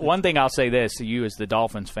Well, one thing I'll say this, you as the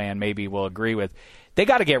Dolphins fan maybe will agree with, they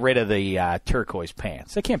got to get rid of the turquoise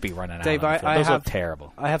pants. They can't be running out Dave, on the field. I Those have look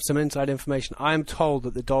terrible. I have some inside information. I'm told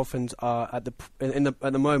that the Dolphins are at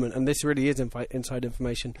the moment, and this really is inside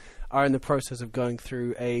information, are in the process of going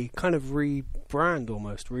through a kind of rebrand,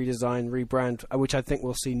 almost rebrand, which I think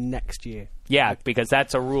we'll see next year. Yeah, because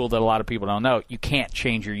that's a rule that a lot of people don't know. You can't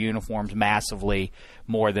change your uniforms massively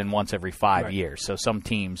more than once every 5 years. So some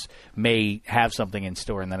teams may have something in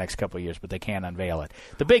store in the next couple of years, but they can't unveil it.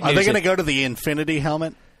 The big Are news they going to is- go to the Infinity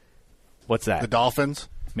helmet? What's that? The Dolphins.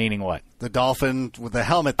 Meaning what? The dolphin with the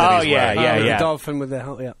helmet that he's wearing. Yeah. The dolphin with the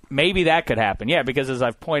helmet, yeah. Maybe that could happen, yeah, because as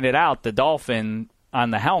I've pointed out, the dolphin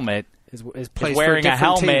on the helmet is wearing a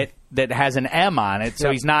helmet team that has an M on it,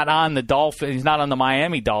 so he's not on the Dolphin. He's not on the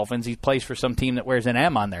Miami Dolphins. He plays for some team that wears an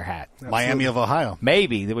M on their hat. Miami of Ohio.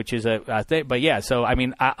 Maybe, which is a thing. But yeah, so I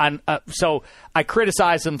mean, so I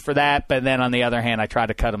criticize him for that, but then on the other hand, I try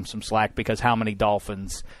to cut him some slack because how many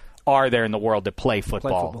Dolphins are there in the world that play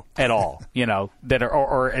football at all, that are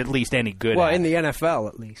or at least any good Well, at in the NFL,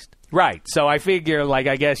 at least. Right. So I figure,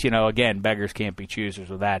 I guess, again, beggars can't be choosers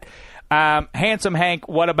with that. Handsome Hank,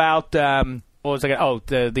 what about, what was I going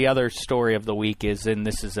to, the other story of the week is, and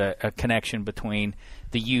this is a connection between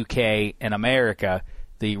the UK and America,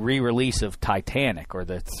 the re-release of Titanic, or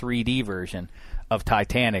the 3D version of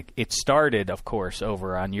Titanic. It started, of course,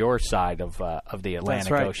 over on your side of the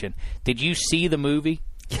Atlantic Ocean. Did you see the movie?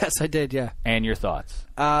 Yes, I did, yeah. And your thoughts?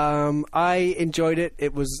 I enjoyed it.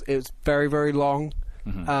 It was very, very long,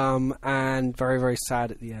 and very, very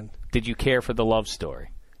sad at the end. Did you care for the love story?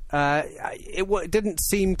 It didn't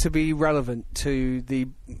seem to be relevant to the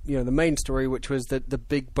main story, which was that the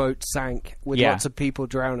big boat sank with lots of people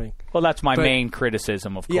drowning. Well, that's my main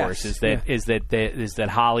criticism, of course, is that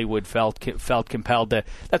Hollywood felt compelled to.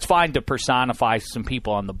 That's fine to personify some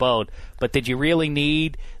people on the boat, but did you really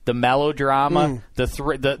need the melodrama,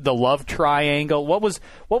 the love triangle? What was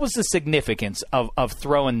the significance of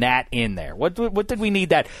throwing that in there? What did we need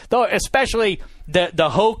that? Though, especially the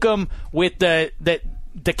hokum with the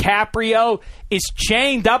DiCaprio is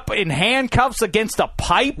chained up in handcuffs against a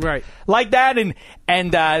pipe, like that, and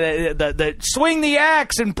the swing the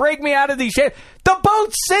axe and break me out of these shit. The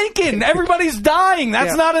boat's sinking. Everybody's dying.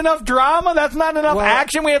 That's not enough drama. That's not enough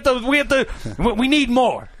action. We need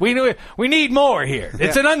more. We need more here.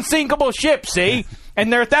 It's an unsinkable ship. See.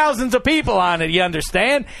 And there are thousands of people on it, you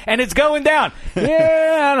understand? And it's going down.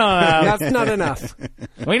 Yeah, I don't know. That's not enough.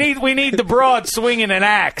 We need the broad swinging an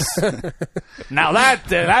axe. Now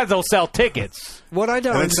that'll sell tickets. What I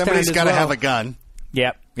don't understand somebody's got to well, have a gun.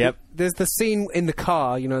 Yep. There's the scene in the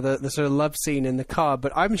car, the sort of love scene in the car,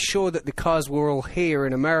 but I'm sure that the cars were all here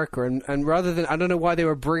in America, and rather than, I don't know why they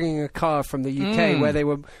were bringing a car from the UK where they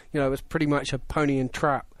were, it was pretty much a pony and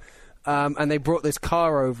trap. And they brought this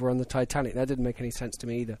car over on the Titanic. That didn't make any sense to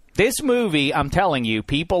me either. This movie, I'm telling you,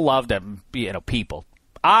 people love to, people.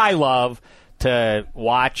 I love to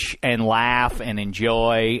watch and laugh and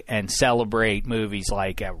enjoy and celebrate movies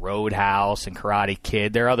like Roadhouse and Karate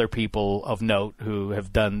Kid. There are other people of note who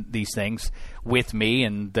have done these things with me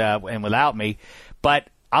and without me. But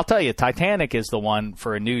I'll tell you, Titanic is the one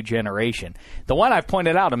for a new generation. The one I've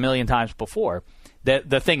pointed out a million times before.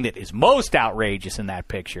 The thing that is most outrageous in that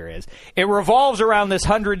picture is it revolves around this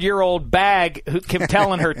 100-year-old bag who kept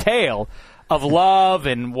telling her tale of love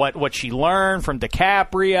and what she learned from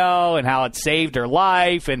DiCaprio and how it saved her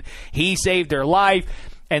life and he saved her life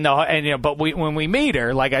but when we meet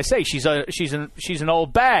her, like I say, she's an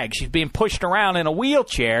old bag. She's being pushed around in a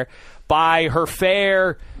wheelchair by her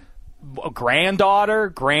fair granddaughter,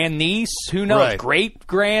 grandniece, who knows, great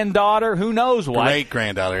granddaughter, who knows what. Great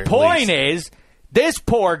granddaughter. Point is. This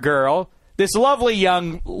poor girl, this lovely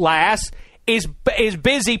young lass, is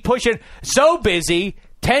busy so busy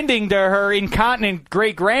tending to her incontinent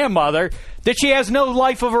great-grandmother that she has no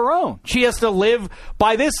life of her own. She has to live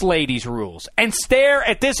by this lady's rules and stare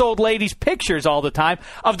at this old lady's pictures all the time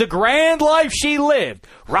of the grand life she lived,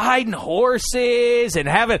 riding horses and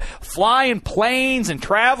flying planes and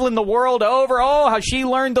traveling the world over. Oh, how she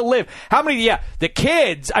learned to live. How many, the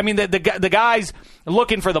kids, I mean, the guys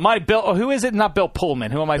looking for the money. Who is it? Not Bill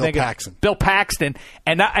Pullman. Who am I thinking? Paxton. Bill Paxton.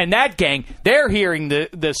 And that gang, they're hearing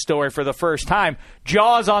the story for the first time.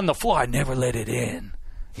 Jaws on the floor. I never let it in.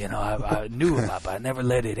 I knew about it, but I never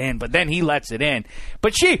let it in. But then he lets it in.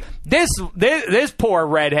 But this poor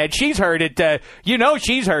redhead, she's heard it.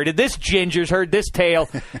 She's heard it. This ginger's heard this tale.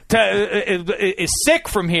 Is sick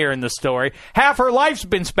from hearing the story. Half her life's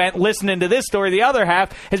been spent listening to this story. The other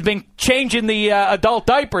half has been changing the adult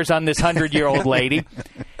diapers on this 100-year-old lady.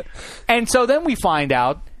 And so then we find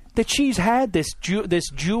out that she's had this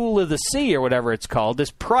jewel of the sea, or whatever it's called,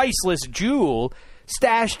 this priceless jewel,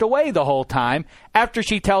 stashed away the whole time. After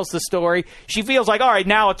she tells the story, she feels like, all right,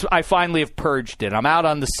 now I finally have purged it. I'm out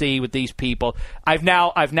on the sea with these people. I've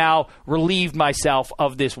now relieved myself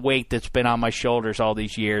of this weight that's been on my shoulders all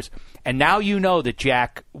these years. And now you know that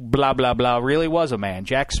Jack blah blah blah really was a man.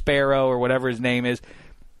 Jack Sparrow, or whatever his name is.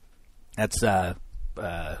 That's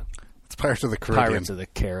it's Pirates of the Caribbean. Pirates of the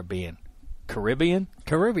Caribbean. Caribbean,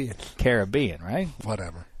 Caribbean, right?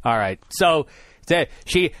 Whatever. All right. So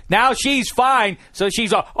Now she's fine, so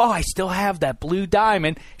she's oh, I still have that blue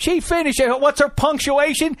diamond. She finishes. What's her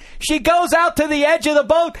punctuation? She goes out to the edge of the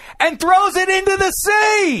boat and throws it into the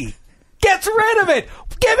sea. Gets rid of it.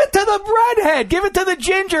 Give it to the redhead. Give it to the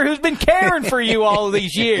ginger who's been caring for you all of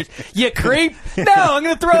these years. You creep. No, I'm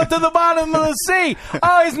going to throw it to the bottom of the sea.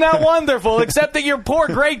 Oh, isn't that wonderful? Except that your poor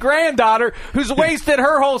great-granddaughter, who's wasted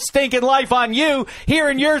her whole stinking life on you,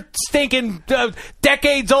 hearing your stinking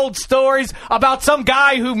decades-old stories about some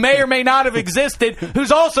guy who may or may not have existed,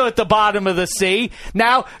 who's also at the bottom of the sea.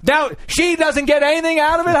 Now she doesn't get anything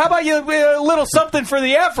out of it. How about you a little something for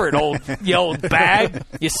the effort, you old bag?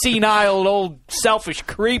 You senile old selfish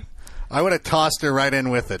creep. I would have tossed her right in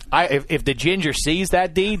with it. If the ginger sees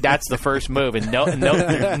that deed, that's the first move, and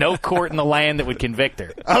there's no court in the land that would convict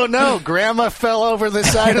her. Oh no, Grandma fell over the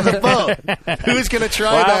side of the boat. Who's going to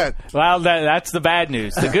try that? Well, that's the bad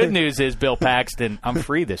news. The good news is, Bill Paxton, I'm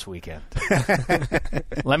free this weekend.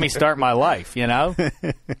 Let me start my life.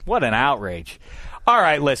 What an outrage! All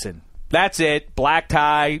right, listen, that's it. Black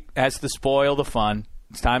tie has to spoil the fun.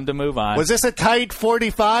 It's time to move on. Was this a tight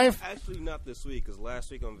 45? Actually, not this week, because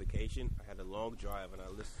last week on vacation, I had a long drive, and I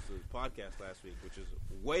listened to the podcast last week, which is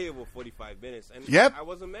way over 45 minutes, and I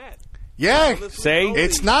wasn't mad. Yeah, see?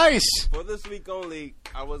 It's nice. For this week only,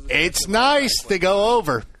 I wasn't. It's nice to go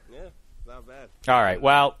over. Yeah, not bad. All right,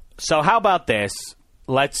 well, so how about this?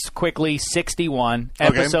 Let's quickly, 61,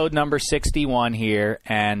 episode number 61 here,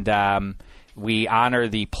 and we honor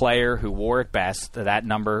the player who wore it best, that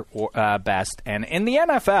number best. And in the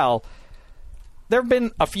NFL, there have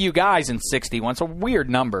been a few guys in 61. It's a weird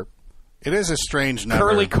number. It is a strange number.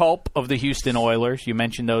 Curly Culp of the Houston Oilers. You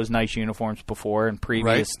mentioned those nice uniforms before, and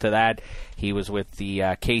previous to that, he was with the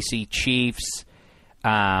KC Chiefs. Who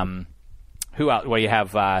else? Well, you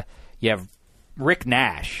have Rick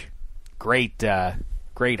Nash, great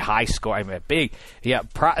high score. I mean, big. Yeah,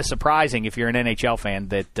 surprising if you're an NHL fan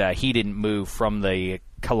that he didn't move from the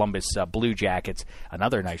Columbus Blue Jackets.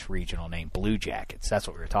 Another nice regional name, Blue Jackets. That's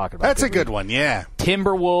what we were talking about. That's a good one, yeah.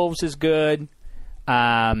 Timberwolves is good.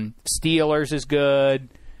 Steelers is good.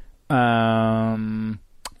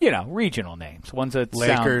 Regional names. Ones that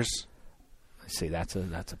Lakers. Let's see, that's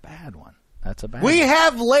a bad one. That's a bad We one.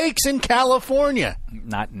 have lakes in California.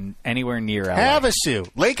 Not anywhere near LA. Havasu.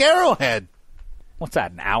 Lake Arrowhead. What's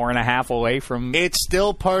that, an hour and a half away from... It's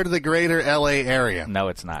still part of the greater L.A. area. No,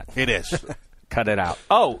 it's not. It is. Cut it out.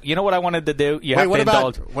 Oh, you know what I wanted to do?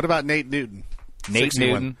 What about Nate Newton? Nate 61.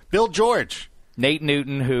 Newton. Bill George. Nate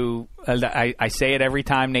Newton, who... I say it every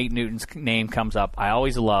time Nate Newton's name comes up. I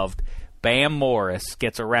always loved. Bam Morris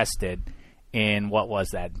gets arrested in, what was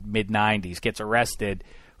that, mid-'90s, gets arrested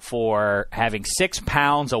for having 6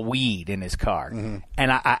 pounds of weed in his car. Mm-hmm.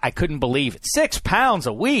 And I couldn't believe it. 6 pounds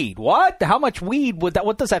of weed? What? How much weed would that?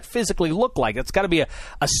 What does that physically look like? It's got to be a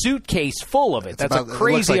suitcase full of it. That's a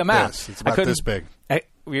crazy amount. It's about this big.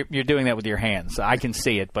 You're doing that with your hands. I can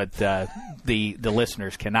see it, but the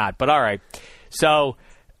listeners cannot. But all right. So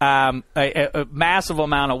a massive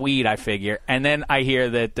amount of weed, I figure. And then I hear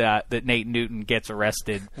that Nate Newton gets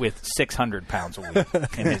arrested with 600 pounds of weed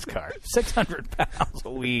in his car. 600 pounds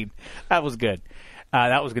of weed. That was good.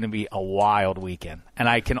 That was going to be a wild weekend. And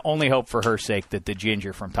I can only hope for her sake that the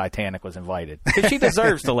ginger from Titanic was invited. Because she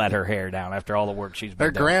deserves to let her hair down after all the work she's been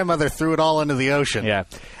doing. Her grandmother threw it all into the ocean. Yeah.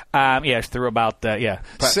 She threw about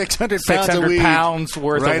 600 pounds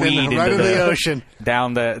worth of weed into the ocean.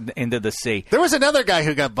 Down into the sea. There was another guy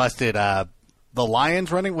who got busted. The Lions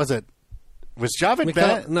running, was Javid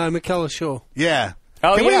Bennett? No, Mikel Shaw. Yeah.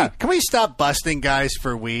 Oh, Can we stop busting guys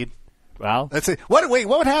for weed? Well, let's see.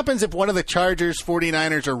 What happens if one of the Chargers,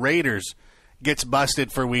 49ers, or Raiders gets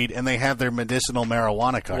busted for weed and they have their medicinal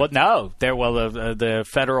marijuana card? Well, no. The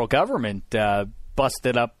federal government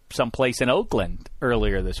busted up someplace in Oakland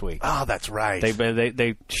earlier this week. Oh, that's right.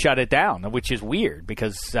 They shut it down, which is weird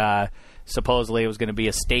because supposedly it was going to be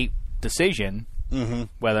a state decision. Mm-hmm.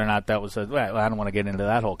 Whether or not that was I don't want to get into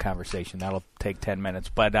that whole conversation. That'll take 10 minutes.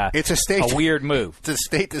 But it's a weird move. It's a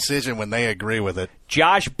state decision when they agree with it.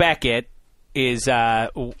 Josh Beckett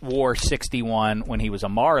wore 61 when he was a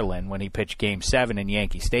Marlin when he pitched Game 7 in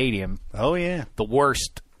Yankee Stadium. Oh, yeah. The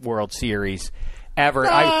worst World Series ever.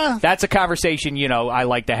 That's a conversation, I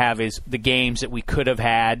like to have is the games that we could have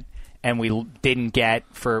had and we didn't get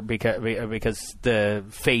because the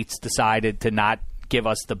fates decided to not give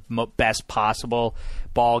us the best possible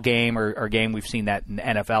ball game or game. We've seen that in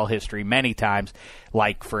NFL history many times.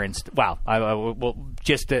 Like, for instance,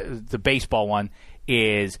 just the baseball one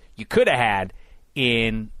is you could have had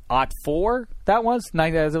in 2004. That was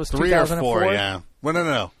 3 or 4. Yeah. Well,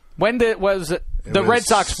 no. When was it? The Red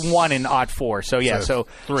Sox won in 04, so yeah, so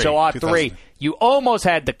 03. 2000. You almost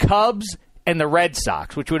had the Cubs and the Red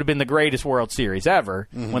Sox, which would have been the greatest World Series ever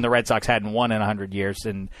when the Red Sox hadn't won in 100 years,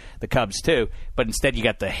 and the Cubs too. But instead, you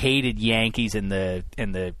got the hated Yankees and the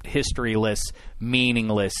historyless,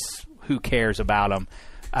 meaningless, who cares about them,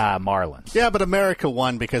 Marlins. Yeah, but America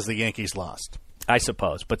won because the Yankees lost. I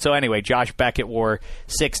suppose. But so anyway, Josh Beckett wore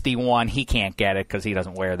 61. He can't get it because he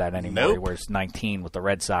doesn't wear that anymore. Nope. He wears 19 with the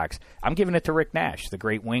Red Sox. I'm giving it to Rick Nash, the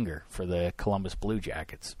great winger for the Columbus Blue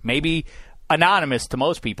Jackets. Maybe anonymous to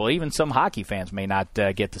most people. Even some hockey fans may not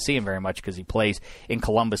get to see him very much because he plays in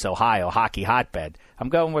Columbus, Ohio, hockey hotbed. I'm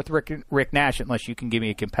going with Rick Nash unless you can give me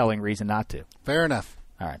a compelling reason not to. Fair enough.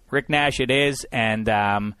 All right. Rick Nash it is. And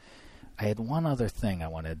I had one other thing I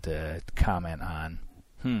wanted to comment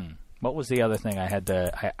on. What was the other thing I had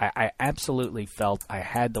to? I absolutely felt I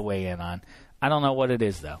had to weigh in on. I don't know what it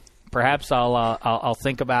is though. Perhaps I'll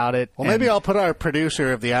think about it. Well, maybe I'll put our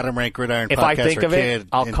producer of the Adam Rank Gridiron if podcast I think for of Kid it,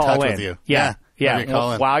 I'll in call touch in. with you. Yeah.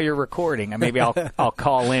 Call in. While you're recording, and maybe I'll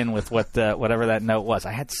call in with whatever that note was.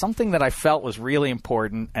 I had something that I felt was really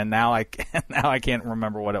important, and now I can't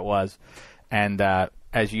remember what it was. And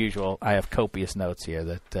as usual, I have copious notes here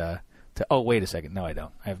that. Oh, wait a second. No, I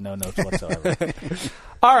don't. I have no notes whatsoever.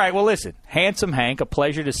 All right. Well, listen. Handsome Hank, a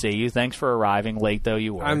pleasure to see you. Thanks for arriving, late though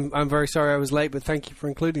you were. I'm very sorry I was late, but thank you for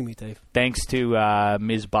including me, Dave. Thanks to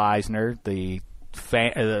Ms. Beisner,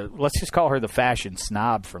 let's just call her the fashion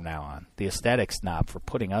snob from now on, the aesthetic snob for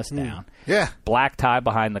putting us down. Yeah. Black tie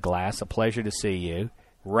behind the glass, a pleasure to see you.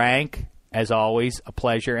 Rank, as always, a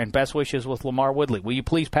pleasure. And best wishes with Lamar Woodley. Will you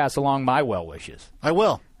please pass along my well wishes? I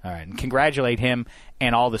will. All right, and congratulate him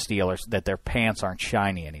and all the Steelers that their pants aren't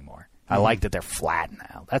shiny anymore. I like that they're flat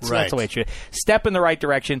now. That's the way it should. Step in the right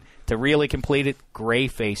direction to really complete it. Gray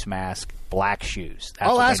face mask, black shoes. That's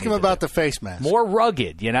I'll what they ask him need to about do. the face mask. More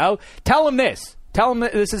rugged, you know. Tell him this. Tell him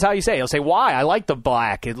that this is how you say it. He'll say, "Why? I like the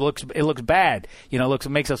black. It looks bad. You know, it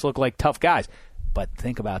makes us look like tough guys." But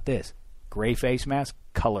think about this: gray face mask,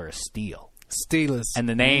 color of steel. Steelers. And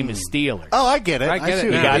the name is Steelers. Oh, I get it. I get it. see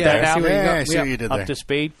You what got did that there. now? I see what you did there. Up to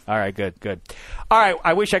speed? All right, good. All right,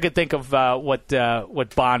 I wish I could think of what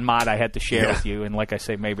Bon Mott I had to share with you, and like I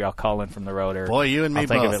say, maybe I'll call in from the road, or Boy, you and me I'll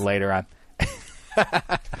think both. of it later on.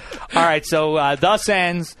 All right, so thus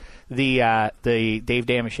ends the Dave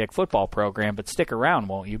Dameshek football program, but stick around,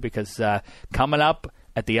 won't you? Because coming up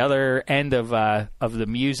at the other end of the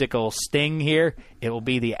musical sting here, it will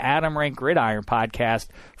be the Adam Rank Gridiron podcast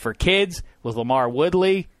for kids with Lamar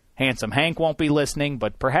Woodley. Handsome Hank won't be listening,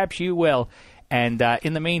 but perhaps you will. And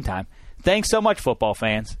in the meantime, thanks so much, football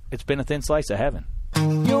fans. It's been a thin slice of heaven.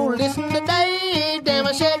 You're listening to Dave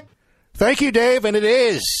Dameshek. Thank you, Dave. And it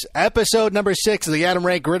is episode number 6 of the Adam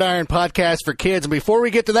Rank Gridiron podcast for kids. And before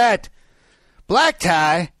we get to that, Black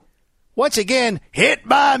Tie, once again, hit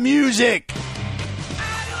by music.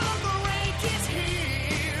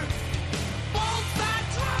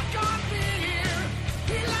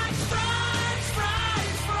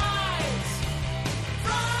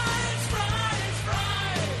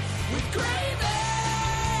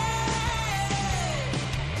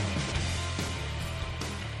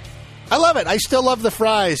 I love it. I still love the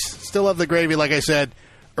fries. Still love the gravy, like I said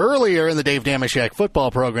earlier in the Dave Dameshek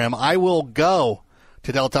football program. I will go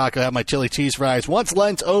to Del Taco, have my chili cheese fries once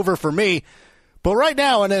Lent's over for me. But right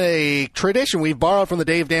now, in a tradition we've borrowed from the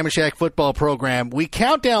Dave Dameshek football program, we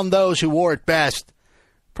count down those who wore it best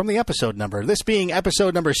from the episode number. This being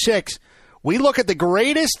episode number 6, we look at the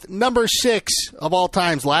greatest number 6 of all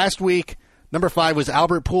times. Last week, number 5 was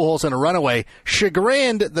Albert Pujols in a runaway.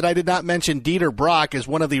 Chagrined that I did not mention Dieter Brock, as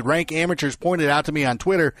one of the rank amateurs pointed out to me on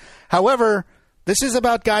Twitter. However, this is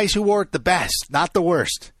about guys who wore it the best, not the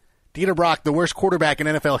worst. Dieter Brock, the worst quarterback in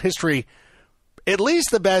NFL history, at least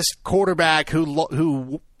the best quarterback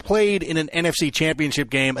who played in an NFC championship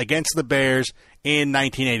game against the Bears in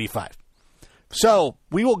 1985. So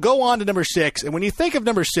we will go on to number 6. And when you think of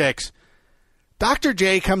number 6, Dr.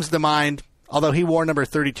 J comes to mind, although he wore number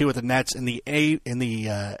 32 with the Nets in the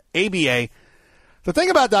ABA. The thing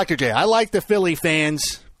about Dr. J, I like the Philly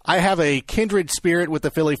fans. I have a kindred spirit with the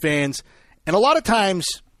Philly fans. And a lot of times,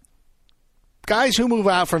 guys who move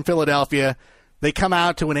out from Philadelphia, they come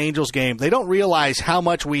out to an Angels game. They don't realize how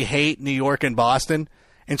much we hate New York and Boston.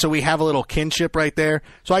 And so we have a little kinship right there.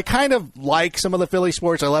 So I kind of like some of the Philly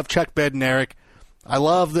sports. I love Chuck Bednarik. I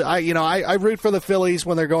love I root for the Phillies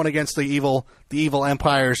when they're going against the evil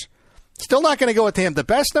Empires. Still not going to go with him. The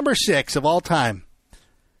best number 6 of all time.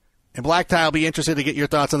 And Black Tie, I'll be interested to get your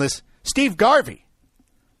thoughts on this. Steve Garvey.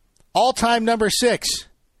 All-time number 6.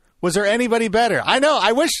 Was there anybody better? I know.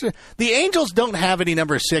 I wish the Angels don't have any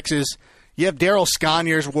number 6s. You have Daryl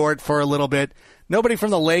Sconyers wore it for a little bit. Nobody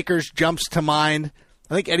from the Lakers jumps to mind.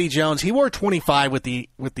 I think Eddie Jones, he wore 25 with the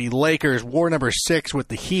Lakers, wore number 6 with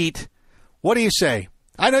the Heat. What do you say?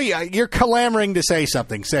 I know you're clamoring to say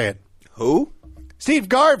something. Say it. Who? Steve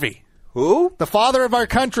Garvey. Who? The father of our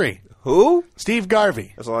country. Who? Steve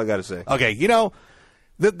Garvey. That's all I got to say. Okay,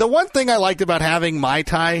 the one thing I liked about having Mai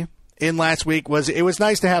Tai in last week was it was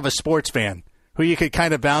nice to have a sports fan who you could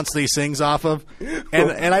kind of bounce these things off of,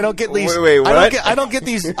 and I don't get these. Wait, what? I don't get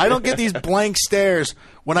these blank stares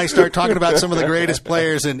when I start talking about some of the greatest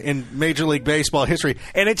players in Major League Baseball history.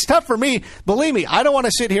 And it's tough for me. Believe me, I don't want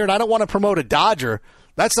to sit here and I don't want to promote a Dodger.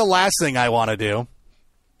 That's the last thing I want to do.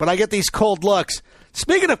 But I get these cold looks.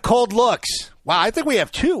 Speaking of cold looks, wow, I think we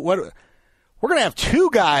have two. We're going to have two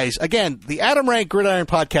guys. Again, the Adam Rank Gridiron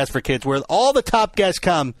Podcast for Kids, where all the top guests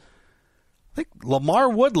come. I think Lamar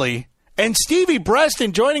Woodley and Stevie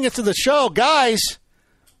Breston joining us to the show. Guys,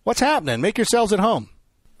 what's happening? Make yourselves at home.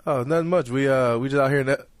 Oh, nothing much. We just out here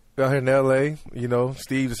in L.A.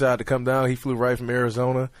 Steve decided to come down. He flew right from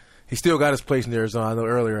Arizona. He still got his place in Arizona. I know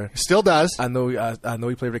earlier. Still does. I know he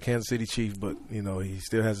played for the Kansas City Chiefs, but he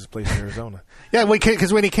still has his place in Arizona. Yeah,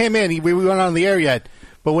 because when he came in, we weren't on the air yet.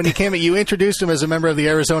 But when he came in, you introduced him as a member of the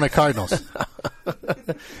Arizona Cardinals.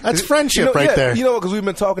 That's friendship right there. Because we've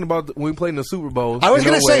been talking about when we played in the Super Bowl. I was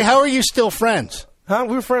going to say, how are you still friends? Huh?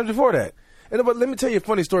 We were friends before that. But let me tell you a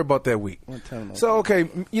funny story about that week. So, okay,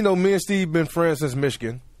 me and Steve been friends since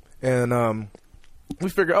Michigan. And we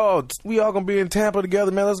figured, we all going to be in Tampa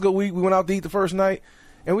together, man. Let's go eat. We went out to eat the first night.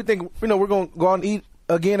 And we think, we're going to go out and eat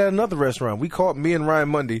again at another restaurant. We called me and Ryan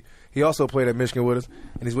Mundy. He also played at Michigan with us,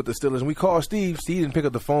 and he's with the Steelers. And we called Steve. Steve didn't pick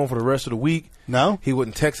up the phone for the rest of the week. No? He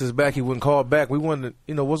wouldn't text us back. He wouldn't call back. We wanted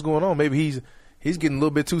to, what's going on? Maybe he's getting a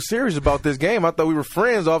little bit too serious about this game. I thought we were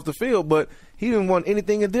friends off the field, but he didn't want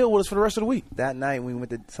anything to deal with us for the rest of the week. That night we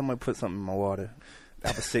someone put something in my water.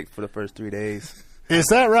 I was sick for the first 3 days. Is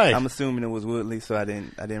that right? I'm assuming it was Woodley, so I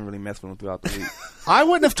didn't really mess with him throughout the week. I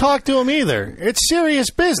wouldn't have talked to him either. It's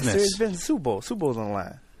serious business. It's been Super Bowl. Super Bowl's on the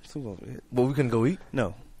line. Well, we couldn't go eat?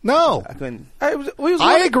 No. I couldn't.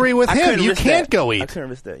 I agree with him. You can't go eat. I couldn't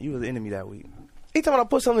risk that. You were the enemy that week. He talking about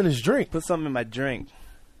put something in his drink. Put something in my drink.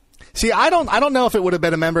 See, I don't know if it would have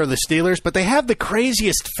been a member of the Steelers, but they have the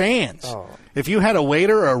craziest fans. Oh. If you had a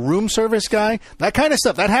waiter or a room service guy, that kind of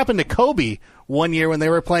stuff. That happened to Kobe one year when they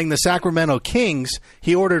were playing the Sacramento Kings.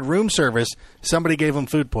 He ordered room service. Somebody gave him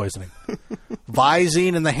food poisoning.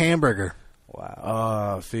 Visine and the hamburger.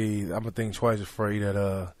 Wow. See, I'm going to think twice before I eat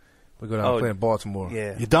at we go down and play in Baltimore.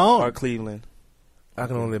 Yeah. You don't? Or Cleveland. I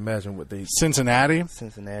can only imagine what they... Cincinnati?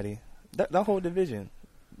 That whole division.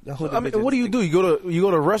 I mean, what do? You go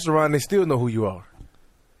to a restaurant and they still know who you are.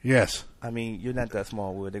 Yes. I mean, you're not that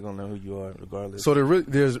small, Wood. They're going to know who you are regardless. So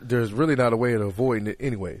there's really not a way of avoiding it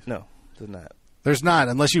anyways. No, there's not. There's not,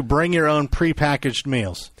 unless you bring your own prepackaged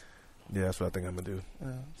meals. Yeah, that's what I think I'm going to do.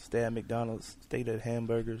 Stay at McDonald's, stay at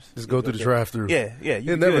hamburgers. Just go through the drive-thru. Yeah.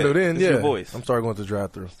 You never know then, it's your voice. I'm starting going to the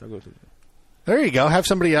drive-thru. There you go. Have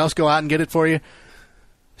somebody else go out and get it for you.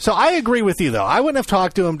 So I agree with you, though. I wouldn't have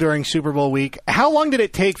talked to him during Super Bowl week. How long did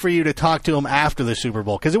it take for you to talk to him after the Super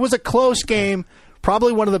Bowl? Because it was a close game,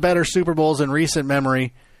 probably one of the better Super Bowls in recent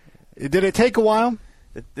memory. Did it take a while?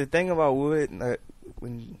 The thing about Wood,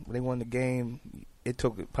 when they won the game, it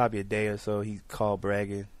took probably a day or so. He called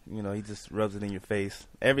bragging. He just rubs it in your face.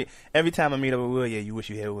 Every time I meet up with Wood, you wish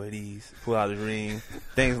you had one of these. Pull out the ring,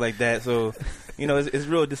 things like that. So, it's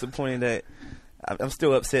real disappointing that I'm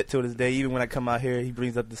still upset till this day. Even when I come out here, he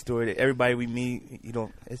brings up the story that everybody we meet,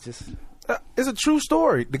 it's just... it's a true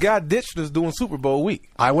story. The guy ditched us doing Super Bowl week.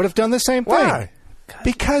 I would have done the same thing. Why?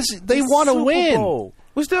 Because they want to win. Bowl.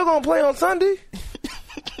 We still going to play on Sunday.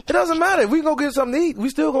 It doesn't matter. If we go get something to eat, we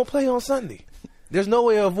still going to play on Sunday. There's no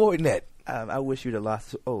way of avoiding that. I wish you'd have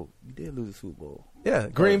lost. Oh, you did lose the Super Bowl. Yeah,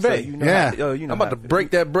 Green Bay. So I'm about to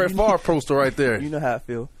break that Brett Favre poster right there. You know how I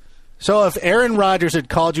feel. So if Aaron Rodgers had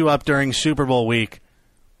called you up during Super Bowl week,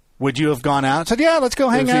 would you have gone out and said, yeah, let's go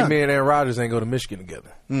hang out? Me and Aaron Rodgers ain't go to Michigan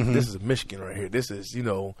together. Mm-hmm. This is Michigan right here. This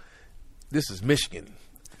is Michigan.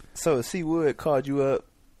 So if C. Wood called you up,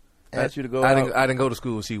 asked you to go out? I didn't go to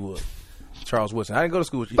school with C. Wood. Charles Woodson. I didn't go to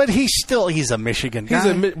school with you. But he's a Michigan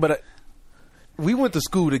guy. We went to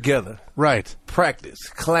school together. Right. Practice,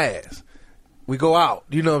 class. We go out.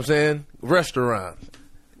 You know what I'm saying? Restaurant.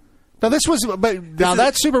 Now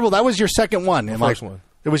that Super Bowl, that was your second one. First one.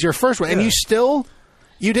 It was your first one, yeah. And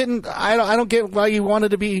you didn't. I don't get why you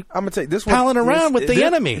wanted to be. I'm gonna tell you this. Palling around with the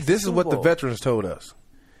enemy. This is what the veterans told us.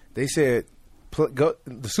 They said the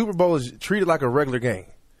Super Bowl is treated like a regular game.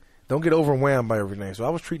 don't get overwhelmed by everything. So I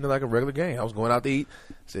was treating it like a regular game. I was going out to eat.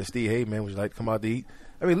 Said, Steve, hey, man, would you like to come out to eat?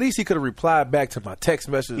 I mean, at least he could have replied back to my text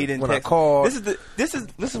message He didn't when text. I called. This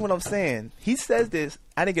is what I'm saying. He says this.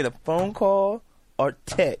 I didn't get a phone call or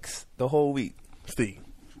text the whole week. Steve.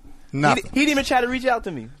 Nothing. He didn't even try to reach out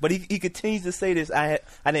to me, but he continues to say this. I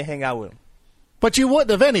didn't hang out with him. But you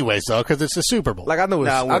wouldn't have anyways, though, because it's the Super Bowl. Like, I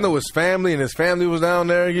know his family, and his family was down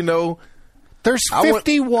there, you know. There's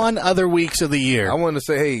 51 other weeks of the year. I wanted to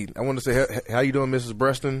say, hey, how you doing, Mrs.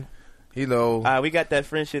 Breaston? You know. We got that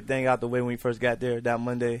friendship thing out the way when we first got there that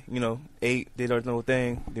Monday. You know, did our little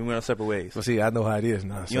thing, then we went our separate ways. Well, see, I know how it is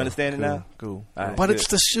now. You understand it now? Cool. Right, but good. it's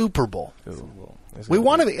the Super Bowl. Cool. We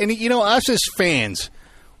want to, and you know, us as fans,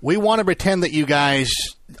 we want to pretend that you guys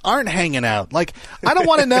aren't hanging out. Like, I don't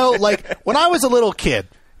want to know, like, when I was a little kid,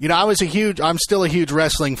 you know, I'm still a huge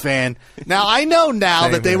wrestling fan. Now, I know now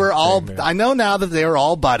that they were all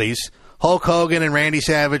buddies. Hulk Hogan and Randy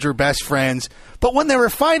Savage were best friends. But when they were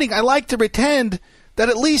fighting, I like to pretend that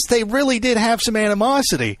at least they really did have some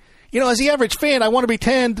animosity. You know, as the average fan, I want to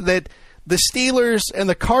pretend that the Steelers and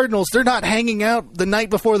the Cardinals, they're not hanging out the night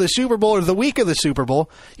before the Super Bowl or the week of the Super Bowl.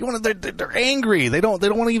 They're angry. They don't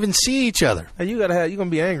want to even see each other. Hey, you're gonna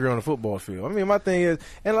be angry on the football field. I mean, my thing is,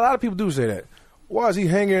 and a lot of people do say that. Why is he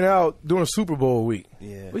hanging out during Super Bowl week?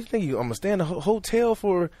 Yeah. What do you think? I'm gonna stay in a hotel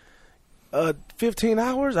for 15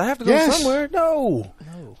 hours? I have to go somewhere? No.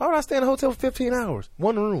 Why would I stay in a hotel for 15 hours?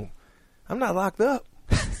 One room. I'm not locked up.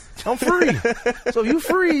 I'm free. So you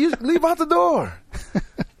free, you leave out the door.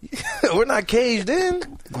 We're not caged in.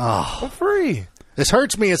 Oh. I'm free. This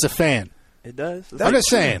hurts me as a fan. It does. I'm just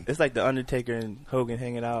saying. It's like the Undertaker and Hogan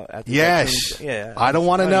hanging out after Yes. Yeah. I don't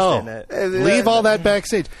want to know. That. Leave all that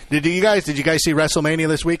backstage. Did you guys see WrestleMania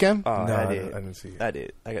this weekend? Oh, No, I did. I didn't see it. I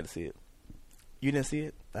did. I got to see it. You didn't see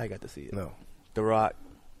it? I got to see it. No. The Rock.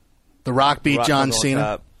 The Rock beat Rock John was on Cena.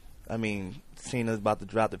 top. I mean, Cena's about to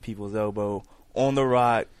drop the people's elbow on the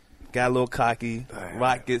Rock. Got a little cocky.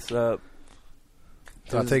 Rock gets up.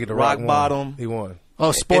 So I take it to Rock won. bottom. He won.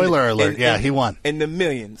 Oh, spoiler alert. He won. And the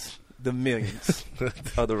millions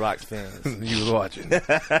of the Rock's fans. You was watching.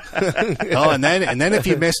 And then if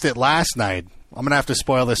you missed it last night, I'm going to have to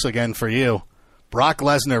spoil this again for you. Brock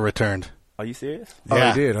Lesnar returned. Are you serious?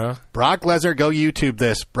 Oh, he did, huh? Brock Lesnar, go YouTube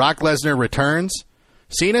this. Brock Lesnar returns.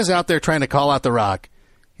 Cena's out there trying to call out The Rock.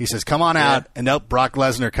 He says, come on out. And nope, Brock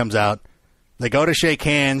Lesnar comes out. They go to shake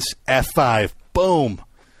hands. F5. Boom.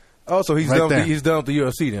 Oh, so he's Right done. there. He's done with the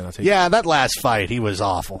UFC then. I take Yeah, that last fight, he was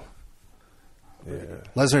awful. Yeah.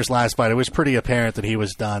 Lesnar's last fight, it was pretty apparent that he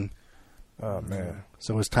was done. Oh man.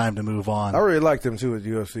 So it was time to move on. I really liked him too at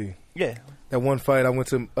UFC. Yeah. That one fight, I went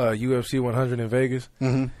to UFC 100 in Vegas,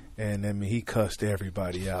 Mm-hmm. and I mean he cussed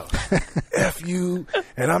everybody out. F you,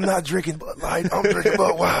 and I'm not drinking Bud Light. I'm drinking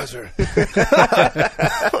Budweiser.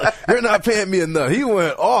 You're not paying me enough. He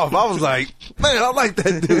went off. I was like, man, I like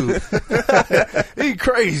that dude. He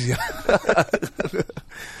crazy.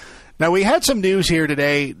 Now, we had some news here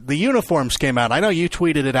today. The uniforms came out. I know you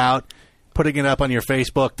tweeted it out, putting it up on your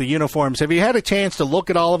Facebook. The uniforms. Have you had a chance to look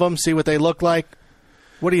at all of them, see what they look like?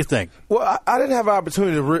 What do you think? Well, I didn't have an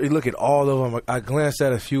opportunity to really look at all of them. I glanced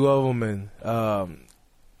at a few of them, and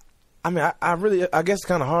I mean, I guess it's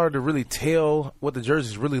kind of hard to really tell what the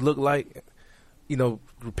jerseys really look like, you know,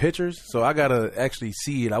 through pictures. So I gotta actually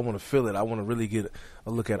see it. I want to feel it. I want to really get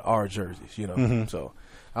a look at our jerseys, you know. Mm-hmm. So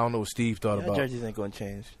I don't know what Steve thought Your about. jerseys ain't going to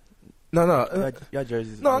change. No. Your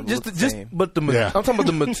jerseys No, gonna just look the just same. but the Yeah. I'm talking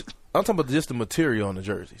about I'm talking about just the material on the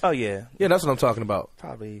jerseys. Oh, yeah. Yeah, that's what I'm talking about.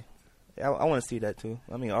 Probably. I want to see that, too.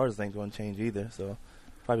 I mean, ours ain't going to change either, so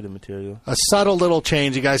probably the material. A subtle little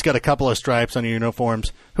change. You guys got a couple of stripes on your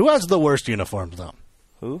uniforms. Who has the worst uniforms, though?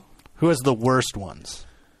 Who? Who has the worst ones?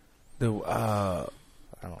 I don't know.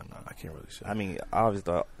 I can't really say. I mean,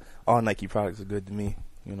 obviously, all Nike products are good to me.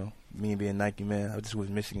 You know, me being a Nike man, I just wish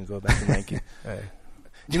Michigan go back to Nike. Hey.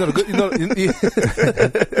 You know the good. You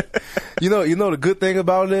know the good thing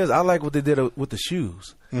about it is I like what they did with the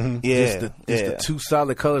shoes. Mm-hmm. Yeah, just the two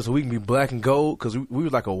solid colors, so we can be black and gold. Because we were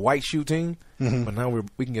like a white shoe team, but now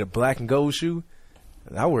we can get a black and gold shoe.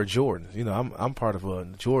 And I wear Jordans. You know, I'm part of a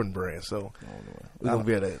Jordan brand, so we're gonna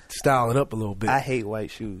be able to style it up a little bit. I hate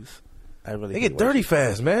white shoes. I really they hate get dirty white shoes.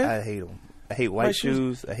 fast, man. I hate them. I hate white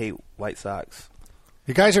shoes. I hate white socks.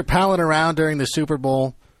 You guys are palling around during the Super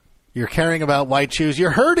Bowl. You're caring about white shoes.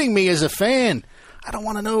 You're hurting me as a fan. I don't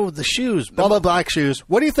want to know the shoes. All the black shoes.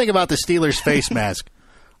 What do you think about the Steelers face mask?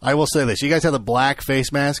 I will say this. You guys have the black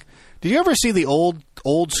face mask. Did you ever see the old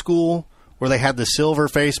school where they had the silver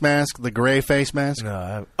face mask, the gray face mask?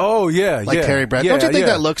 No. Oh, yeah. Like Terry Bradshaw. Don't you think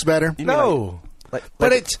that looks better? No.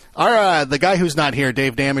 But it's the guy who's not here,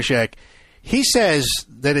 Dave Damashek. He says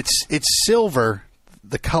that it's silver,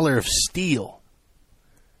 the color of steel.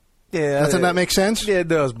 Yeah, Doesn't that make sense? Yeah, it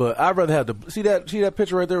does. But I'd rather have the see that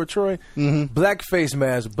picture right there with Troy, black face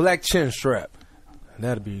mask, black chin strap.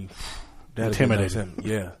 That'd be intimidating.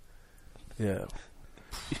 Nice. Yeah.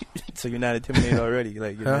 So you're not intimidated already,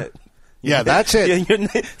 like you're not. Yeah, that's it.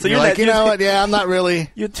 You're like, you know what? Yeah, I'm not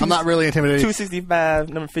really intimidated. 265,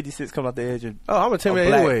 number 56, come out the edge. I'm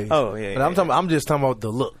intimidated anyway. Oh yeah. But I'm just talking about the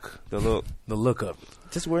look. The look of it.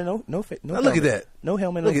 Just wear no face. No look at that. No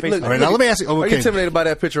helmet. No face. All right, now let me ask you. Okay. Are you intimidated by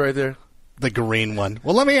that picture right there? The green one.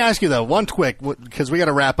 Well, let me ask you though, one quick, because we got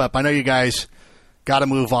to wrap up. I know you guys got to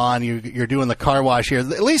move on. You're doing the car wash here.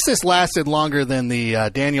 At least this lasted longer than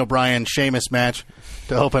the Daniel Bryan Sheamus match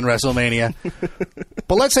to open WrestleMania.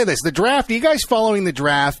 But let's say this: the draft. Are you guys following the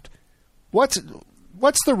draft? What's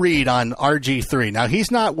the read on RG3? Now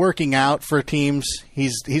he's not working out for teams.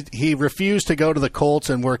 He refused to go to the Colts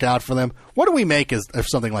and work out for them. What do we make of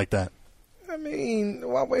something like that? I mean,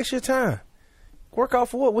 why waste your time? Work out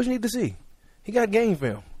for what? What you need to see? He got game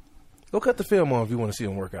film. Go cut the film on if you want to see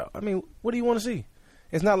him work out. I mean, what do you want to see?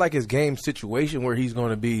 It's not like his game situation where he's going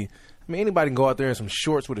to be. I mean, anybody can go out there in some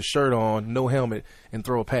shorts with a shirt on, no helmet, and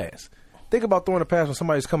throw a pass. Think about throwing a pass when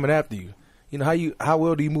somebody's coming after you. You know, how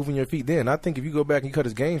well do you move in your feet then? I think if you go back and you cut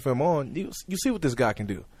his game film on, you see what this guy can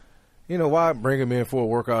do. You know, why bring him in for a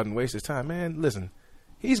workout and waste his time? Man, listen,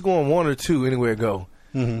 he's going 1 or 2 anywhere to go.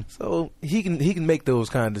 Mm-hmm. So he can make those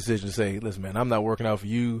kind of decisions. Say, listen, man, I'm not working out for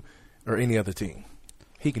you or any other team.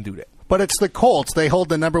 He can do that. But it's the Colts. They hold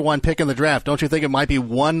the number 1 pick in the draft. Don't you think it might be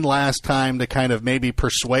one last time to kind of maybe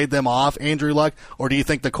persuade them off Andrew Luck? Or do you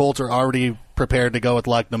think the Colts are already prepared to go with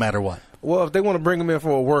Luck no matter what? Well, if they want to bring him in for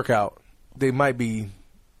a workout, they might be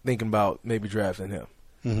thinking about maybe drafting him.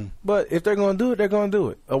 Mm-hmm. But if they're going to do it, they're going to do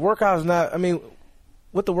it. A workout is not – I mean,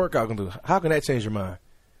 what the workout going to do? How can that change your mind?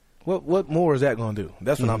 What more is that going to do?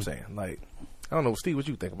 That's what I'm saying. Like, I don't know. Steve, what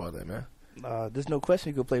you think about that, man? There's no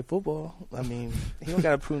question he could play football. I mean, he don't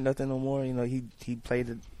got to prove nothing no more. You know, he played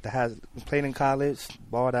in college,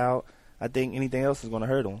 balled out. I think anything else is going to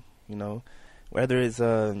hurt him. You know, whether it's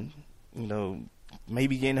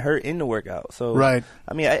maybe getting hurt in the workout. So right.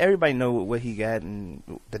 I mean, everybody know what he got and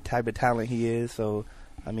the type of talent he is. So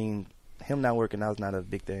I mean, him not working out is not a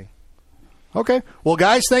big thing. Okay. Well,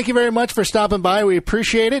 guys, thank you very much for stopping by. We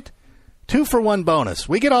appreciate it. 2-for-1 bonus.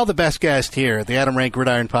 We get all the best guests here at the Adam Rank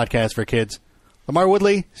Gridiron Podcast for Kids. Lamar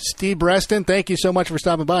Woodley, Steve Breston, thank you so much for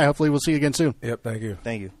stopping by. Hopefully we'll see you again soon. Yep, thank you.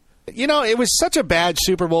 Thank you. You know, it was such a bad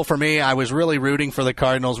Super Bowl for me. I was really rooting for the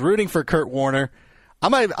Cardinals, rooting for Kurt Warner.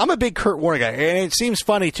 I'm a big Kurt Warner guy, and it seems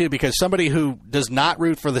funny, too, because somebody who does not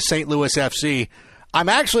root for the St. Louis FC, I'm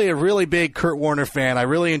actually a really big Kurt Warner fan. I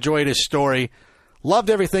really enjoyed his story, loved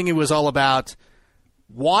everything he was all about.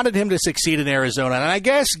 Wanted him to succeed in Arizona. And I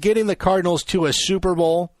guess getting the Cardinals to a Super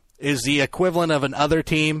Bowl is the equivalent of another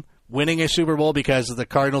team winning a Super Bowl because the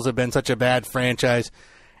Cardinals have been such a bad franchise.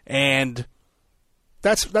 And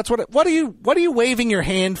that's what are you waving your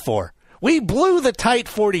hand for? We blew the tight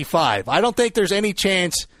 45. I don't think there's any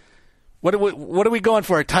chance. What are we going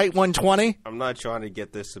for? A tight 120? I'm not trying to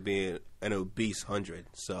get this to be an obese 100.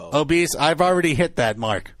 So obese, I've already hit that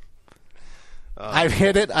mark. I've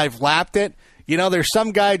hit it. I've lapped it. You know, there's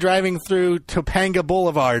some guy driving through Topanga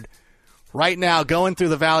Boulevard right now, going through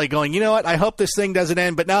the valley, going, you know what, I hope this thing doesn't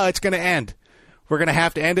end, but no, it's going to end. We're going to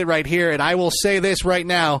have to end it right here, and I will say this right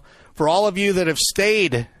now, for all of you that have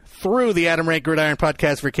stayed through the Adam Rank Gridiron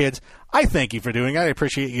Podcast for Kids, I thank you for doing it. I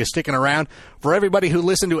appreciate you sticking around. For everybody who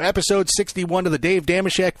listened to episode 61 of the Dave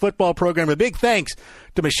Dameshek football program, a big thanks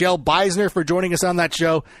to Michelle Beisner for joining us on that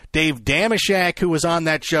show. Dave Dameshek, who was on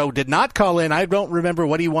that show, did not call in. I don't remember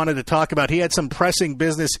what he wanted to talk about. He had some pressing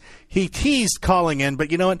business. He teased calling in,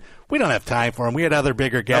 but you know what? We don't have time for him. We had other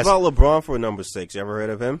bigger guests. How about LeBron for number 6? You ever heard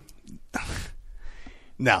of him?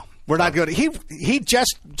 No, we're not good. He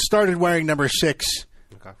just started wearing number 6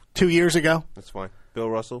 2 years ago. That's fine. Bill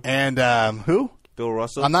Russell. And who? Bill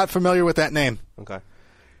Russell. I'm not familiar with that name. Okay.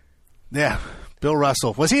 Yeah, Bill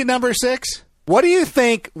Russell. Was he at number 6? What do you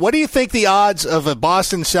think the odds of a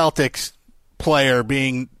Boston Celtics player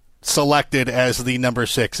being selected as the number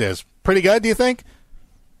 6 is? Pretty good, do you think?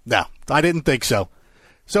 No, I didn't think so.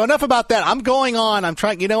 So enough about that. I'm going on. I'm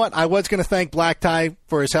trying. You know what? I was going to thank Black Tie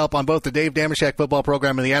for his help on both the Dave Dameshek football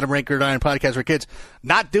program and the Adam Rank Gridiron Podcast for Kids.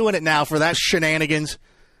 Not doing it now for that shenanigans.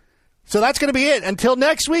 So that's going to be it. Until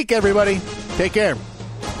next week, everybody. Take care.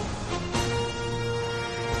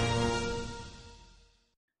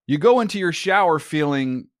 You go into your shower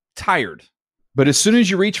feeling tired, but as soon as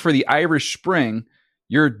you reach for the Irish Spring,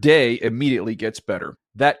 Your day immediately gets better.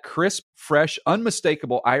 That crisp, fresh,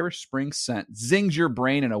 unmistakable Irish Spring scent zings your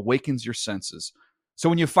brain and awakens your senses. So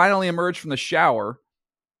when you finally emerge from the shower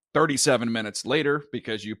 37 minutes later,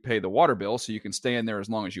 because you pay the water bill so you can stay in there as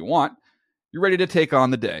long as you want, you're ready to take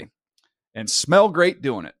on the day. And smell great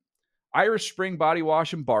doing it. Irish Spring Body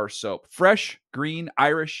Wash and Bar Soap. Fresh, green,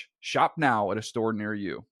 Irish. Shop now at a store near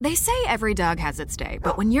you. They say every dog has its day,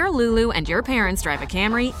 but when you're Lulu and your parents drive a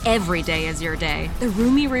Camry, every day is your day. The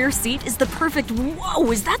roomy rear seat is the perfect,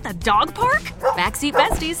 whoa, is that the dog park? Backseat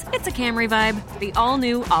besties, it's a Camry vibe. The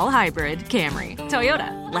all-new, all-hybrid Camry.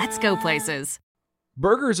 Toyota, let's go places.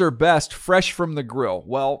 Burgers are best fresh from the grill.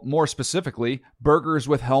 Well, more specifically, burgers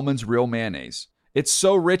with Hellmann's Real Mayonnaise. It's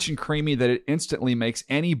so rich and creamy that it instantly makes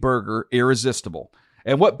any burger irresistible.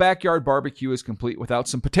 And what backyard barbecue is complete without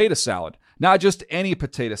some potato salad? Not just any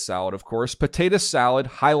potato salad, of course. Potato salad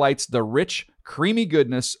highlights the rich, creamy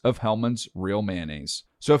goodness of Hellmann's Real Mayonnaise.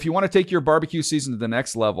 So if you want to take your barbecue season to the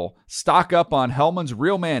next level, stock up on Hellmann's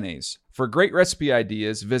Real Mayonnaise. For great recipe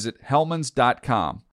ideas, visit hellmanns.com.